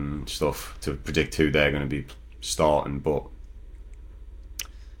Roulette and stuff to predict who they're going to be starting. But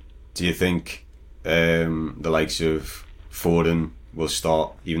do you think the likes of Foden will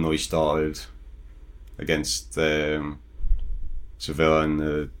start, even though he started against Sevilla in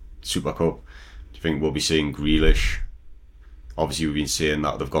the Super Cup? Do you think we'll be seeing Grealish? Obviously, we've been seeing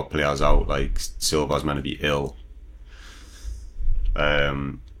that they've got players out, like Silva's meant to be ill.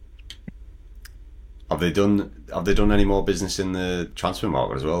 Have they done any more business in the transfer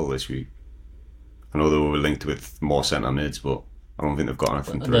market as well this week? I know they were linked with more centre mids, but I don't think they've got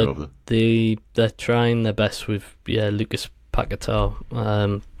anything through over there. They're trying their best with Lucas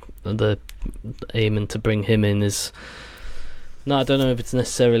Paquetá. They're aiming to bring him in as. No, I don't know if it's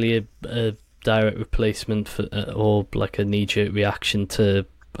necessarily a direct replacement for or like a knee-jerk reaction to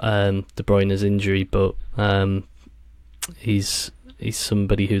De Bruyne's injury, but he's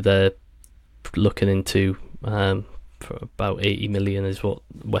somebody who they're looking into for about 80 million is what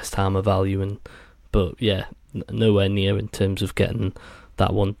West Ham are valuing, but yeah, nowhere near in terms of getting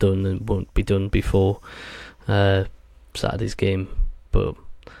that one done, and won't be done before Saturday's game, but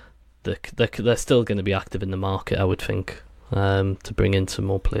they're still going to be active in the market, I would think, to bring in some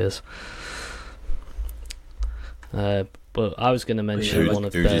more players. But I was going to mention one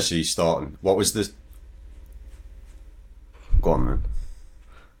of who do you see starting? What was this? Go on, man.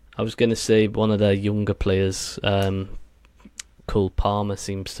 I was going to say one of their younger players, Cole Palmer,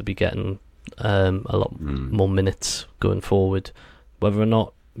 seems to be getting a lot more minutes going forward. Whether or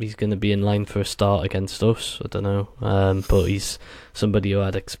not he's going to be in line for a start against us, I don't know. But he's somebody who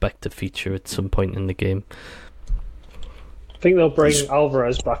I'd expect to feature at some point in the game. I think they'll bring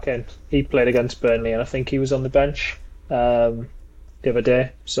Alvarez back in. He played against Burnley, and I think he was on the bench the other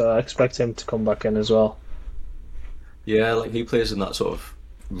day, so I expect him to come back in as well. Yeah, like he plays in that sort of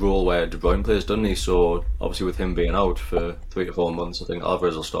role where De Bruyne plays, doesn't he? So obviously with him being out for 3 to 4 months, I think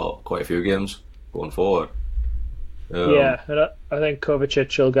Alvarez will start quite a few games going forward. Yeah, and I think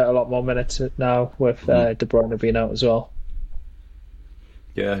Kovacic will get a lot more minutes now with De Bruyne being out as well.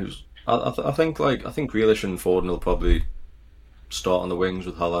 Yeah, I think Grealish and Foden will probably start on the wings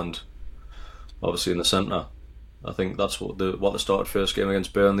with Haaland, obviously in the centre. I think that's what they started first game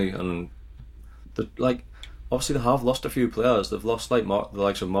against Burnley, and obviously they have lost a few players. They've lost the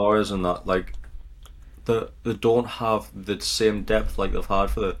likes of Mahrez and that. Like they don't have the same depth like they've had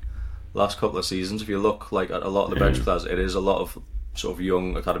for the last couple of seasons. If you look like at a lot of the bench players, it is a lot of sort of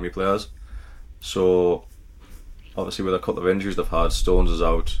young academy players. So obviously with a couple of injuries they've had, Stones is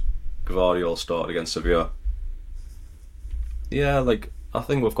out, Gvardiol started against Sevilla. Yeah, like I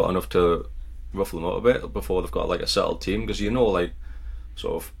think we've got enough to ruffle them up a bit before they've got like a settled team, because like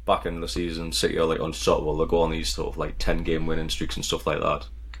sort of back in the season City are like unstoppable. They'll go on these sort of like 10-game winning streaks and stuff like that.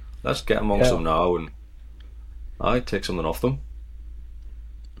 Let's get amongst them now and I'd take something off them.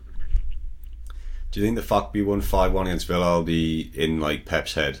 Do you think the fact we won 5-1 against Villa will be in like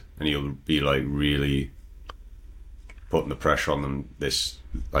Pep's head, and he'll be like really putting the pressure on them this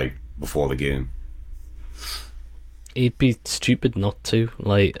like before the game? He'd be stupid not to,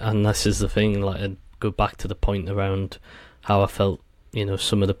 and this is the thing, I'd go back to the point around how I felt,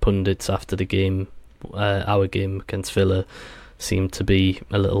 some of the pundits after the game, our game against Villa, seemed to be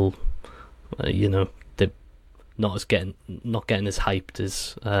a little, they're not getting as hyped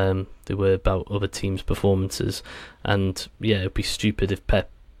as they were about other teams' performances, and yeah, it'd be stupid if Pep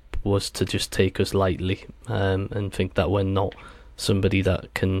was to just take us lightly and think that we're not somebody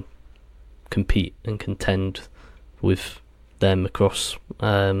that can compete and contend with them across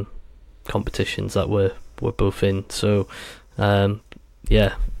competitions that we're both in. So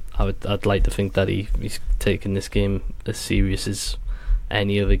yeah, I'd like to think that he's taking this game as serious as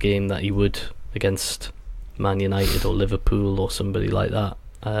any other game that he would against Man United or Liverpool or somebody like that,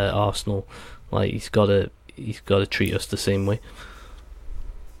 Arsenal. He's got to treat us the same way.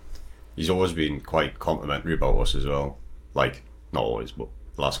 He's always been quite complimentary about us as well. Like, not always, but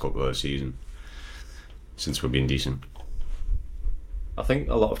the last couple of the season, since we've been decent. I think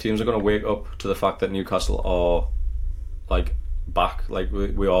a lot of teams are going to wake up to the fact that Newcastle are like back. Like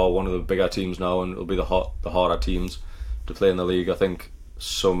we are one of the bigger teams now, and it'll be the harder teams to play in the league. I think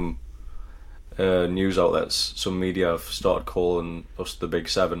some news outlets, some media have started calling us the Big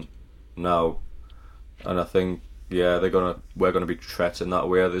Seven now, and I think we're gonna be threats in that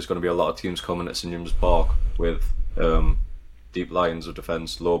way. There's gonna be a lot of teams coming at St James's Park with deep lines of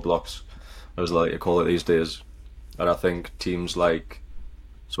defence, low blocks, as I like to call it these days. And I think teams like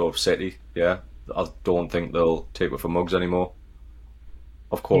sort of City, I don't think they'll take it for mugs anymore.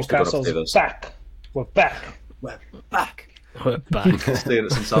 Of course, Newcastle's they're going to play this. Back. We're back. We're back. We're back. Staying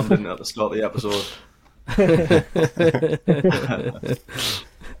at St Sam didn't at the start of the episode.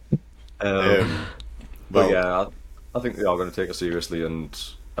 But yeah, I think they are going to take it seriously, and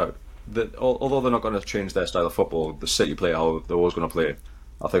although they're not going to change their style of football, the City play how they're always going to play,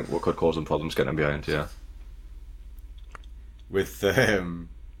 I think what could cause them problems getting behind. Yeah. With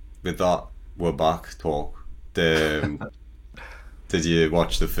that we're back talk. Did you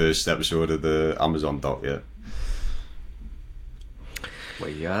watch the first episode of the Amazon doc yet? Well,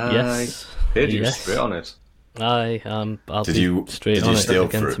 yeah. Yes. Did you straight on it? I'll Did be you straight on stay it up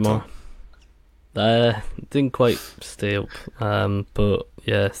again for it, tomorrow. Didn't quite stay up, but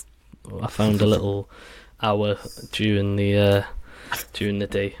yeah, I found a little hour during the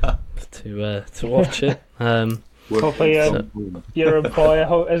day to watch it. Hopefully, your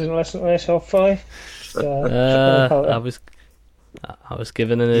employer isn't listening to this. Hopefully, I was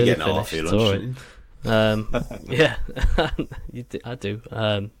given an early getting finish. It's all right. Yeah, I do.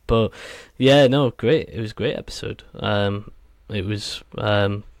 But yeah, no, great. It was a great episode. It was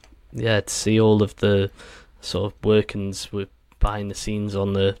to see all of the sort of workings with behind the scenes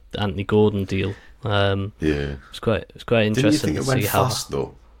on the Anthony Gordon deal. It was quite interesting. Didn't you think it went to see fast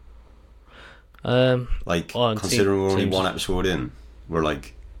though? Considering we're only one episode in, we're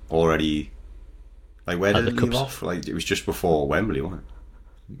like already where did it leave off? Like it was just before Wembley, wasn't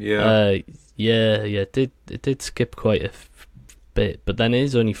it? Yeah. It did skip quite a bit, but then it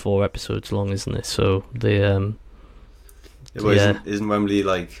is only 4 episodes long, isn't it? So they Isn't Wembley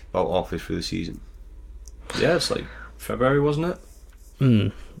like about halfway through the season? Yeah, it's like February, wasn't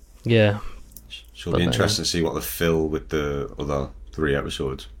it? Yeah. So it'll be interesting to see what they fill with the other 3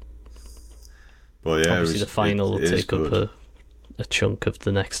 episodes. But yeah, obviously the final will take up a chunk of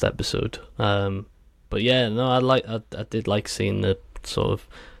the next episode. But yeah, no, I did like seeing the sort of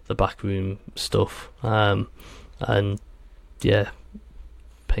the backroom stuff, and yeah,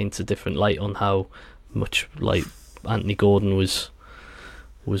 paints a different light on how much like Anthony Gordon was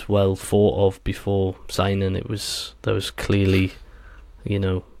well thought of before signing. There was clearly,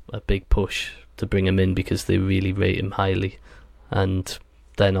 a big push to bring him in because they really rate him highly, and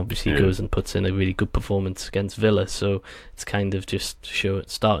then obviously he goes and puts in a really good performance against Villa. So it's kind of just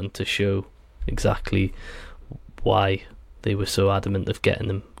starting to show exactly why they were so adamant of getting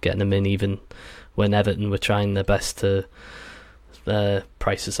him in, even when Everton were trying their best to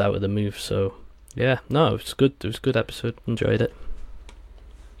price us out of the move. So yeah, no, it was good. It was a good episode. Enjoyed it.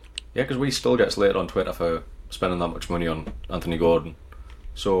 Yeah, because we still get slated on Twitter for spending that much money on Anthony Gordon.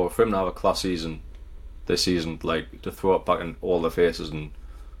 So for him to have a class season this season, like to throw it back in all the faces, and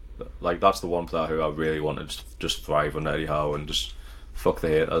like that's the one player who I really wanted to just thrive on Eddie Howe and just fuck the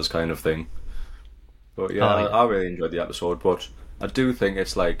haters kind of thing. But yeah, I really enjoyed the episode. But I do think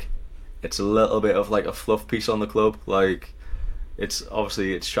it's a little bit of like a fluff piece on the club. Like it's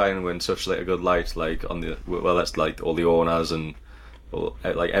shining in such like a good light, like on the that's like all the owners and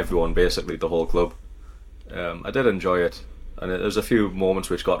like everyone, basically the whole club. I did enjoy it, and there's a few moments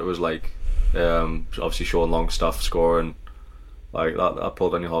which got to us, like obviously Sean Longstaff scoring, like that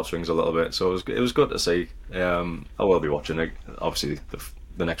pulled on your heartstrings a little bit. So it was good to see. I will be watching it, obviously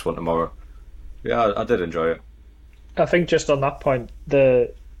the next one tomorrow. Yeah, I did enjoy it. I think just on that point,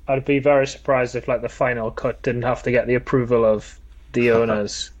 I'd be very surprised if like the final cut didn't have to get the approval of the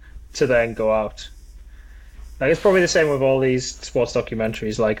owners to then go out. Like it's probably the same with all these sports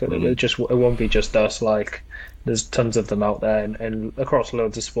documentaries. Like it won't be just us. Like there's tons of them out there, and across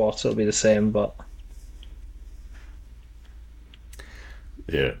loads of sports it'll be the same. But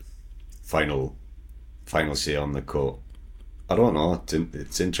yeah, final say on the cut. I don't know.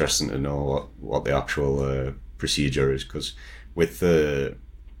 It's interesting to know what the actual procedure is, because with the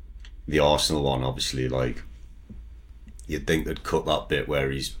Arsenal one, obviously, like you'd think they'd cut that bit where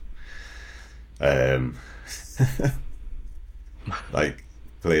he's like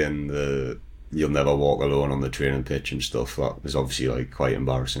playing the "You'll Never Walk Alone" on the training pitch and stuff. That is obviously like quite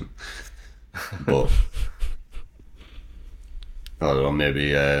embarrassing. But I don't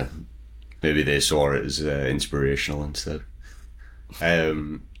know. Maybe they saw it as inspirational instead.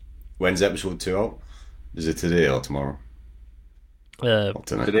 When's episode 2 out? Is it today or tomorrow?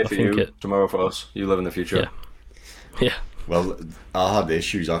 Today for you, tomorrow for us. You live in the future. Yeah. Well, I had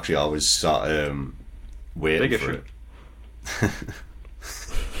issues actually. I was sat waiting Big for issue. it.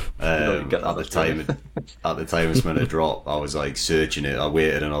 At the time it's meant to drop, I was like searching it. I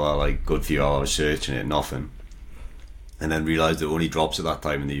waited another like good few hours searching it, nothing, and then realised it only drops at that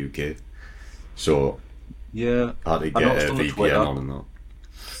time in the UK. So yeah, I had to get a VPN on and that.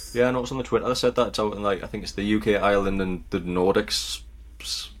 Yeah, I noticed on the Twitter they said that it's out in like I think it's the UK, Ireland, and the Nordics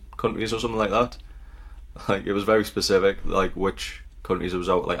countries or something like that. Like it was very specific, like which countries it was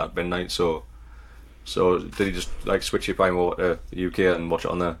out like at midnight. So did he just like switch your prime over to the UK and watch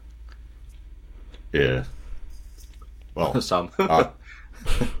it on there? Yeah. Well, Sam.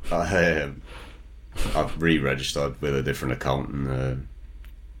 I've re-registered with a different account and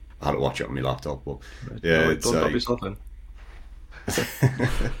I had to watch it on my laptop. But yeah, it's don't like, yourself in.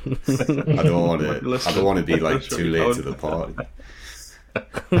 I don't want to be like too late to the party.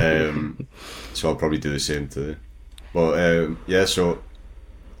 So I'll probably do the same today. But yeah, so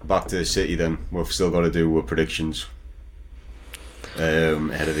back to City then. We've still got to do our predictions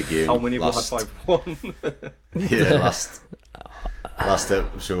ahead of the game. How many will have 5-1? Yeah, last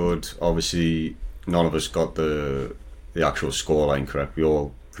episode, obviously none of us got the actual scoreline correct. We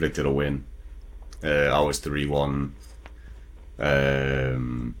all predicted a win. I was 3-1.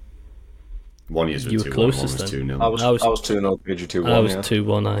 One year's You with were 2-1, closest one was then. 2-0. I was 2-0, Pidgey 2-1. I was yeah.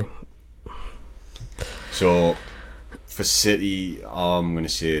 2-1. So for City, I'm going to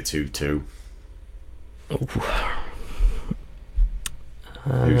say 2-2.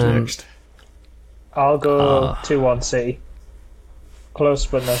 Who's next? I'll go 2-1 City. Close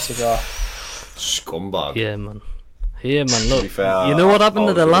but no cigar. Scumbag. Yeah, man. Here, man, look. To be fair, you know what happened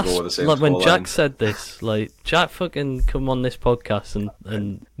to the I was gonna last... go with the same Like, when scoreline. Jack said this, like, Jack fucking come on this podcast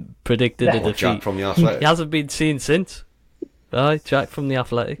and predicted a What, defeat. Jack from the Athletic? He hasn't been seen since. Aye, Jack from the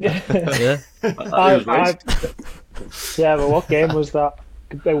Athletic. Yeah. Yeah, but what game was that?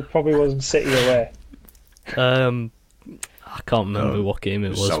 It probably wasn't City away. I can't remember what game it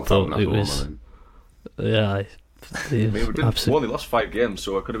was, Southampton but at it home, was... I think. Yeah, We only lost 5 games,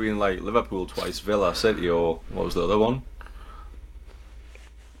 so it could have been like Liverpool twice, Villa, City, or what was the other one?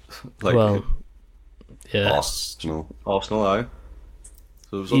 Like well, yeah. Arsenal. Aye.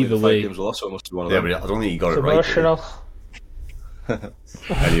 So it was only Either the 5 way. games we lost, so it must be one of Yeah, them. but I don't think you got It's it right. emotional.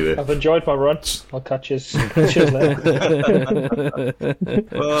 Anyway, I've enjoyed my run. I'll catch you later.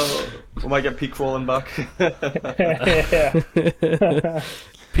 Well, we might get Peak falling back. Yeah.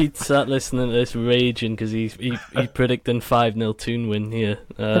 Pete's sat listening to this raging because he's predicting 5-0 Toon win here.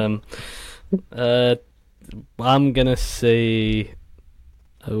 I'm gonna say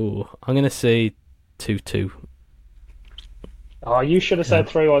 2-2. Oh, you should have said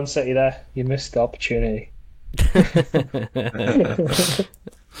 3-1 City there. You missed the opportunity.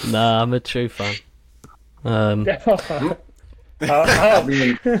 Nah, I'm a true fan. I mean,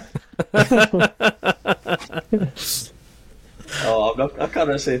 I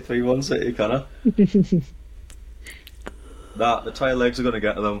can't say 3-1 City, can I? The tight legs are going to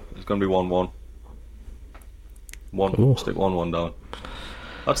get to them. It's going to be 1-1. Stick 1-1 down.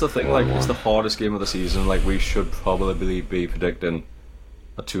 That's the thing, like, it's the hardest game of the season. Like, we should probably be predicting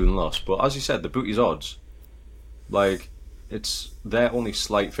a 2-0 loss. But as you said, the bookies odds, like, they're only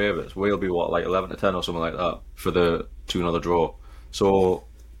slight favourites. We'll be, what, like 11-10 or something like that for the 2-0 draw. So,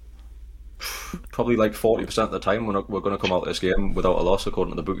 probably like 40% of the time we're going to come out of this game without a loss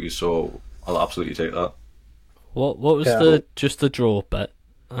according to the bookies. So, I'll absolutely take that. What was just the draw bet?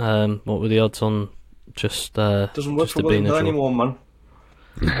 What were the odds on just Doesn't work just for to being William a Hill draw? anymore, man.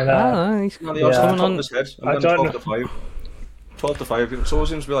 He's No, the odds Yeah. are on top of his head. I'm I going don't 12-5. 12-5. It always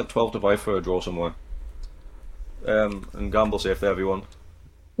seems to be like 12-5 for a draw somewhere. And gamble safe to everyone.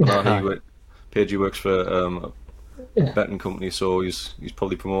 Pagey works for a betting company, so he's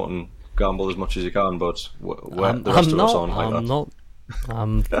probably promoting gamble as much as he can. But the rest of us aren't like that. I'm not.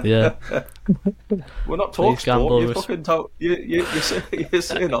 Yeah. We're not talking Please gamble sport. You're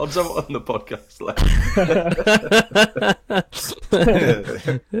saying odds on the podcast. Like.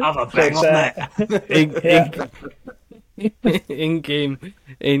 Have a bang on that. In game.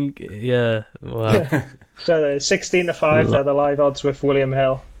 Yeah. Wow. So 16-5, they're the live odds with William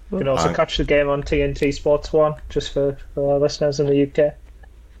Hill. You can also catch the game on TNT Sports 1, just for our listeners in the UK.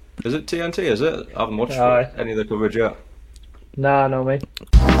 Is it TNT, is it? I haven't watched any of the coverage yet. Nah, no me.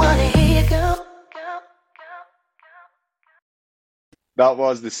 that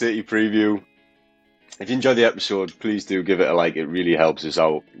was the City preview. If you enjoyed the episode, please do give it a like. It really helps us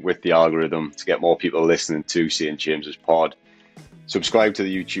out with the algorithm to get more people listening to St. James's Pod. Subscribe to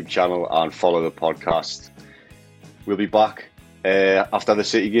the YouTube channel and follow the podcast. We'll be back after the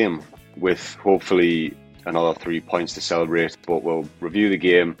City game, with hopefully another 3 points to celebrate. But we'll review the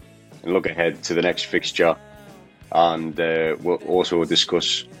game and look ahead to the next fixture, and we'll also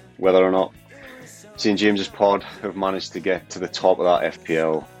discuss whether or not St James's Pod have managed to get to the top of that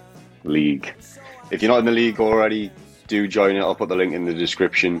FPL league. If you're not in the league already, do join it. I'll put the link in the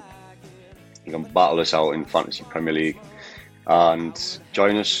description. You can battle us out in Fantasy Premier League and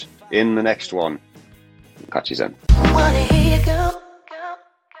join us in the next one. Catch you then.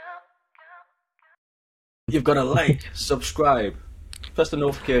 You've got to like, subscribe, press the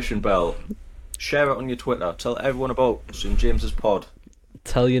notification bell, share it on your Twitter, tell everyone about St James's Pod.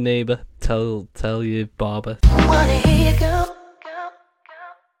 Tell your neighbour, tell your barber. Wanna hear you go.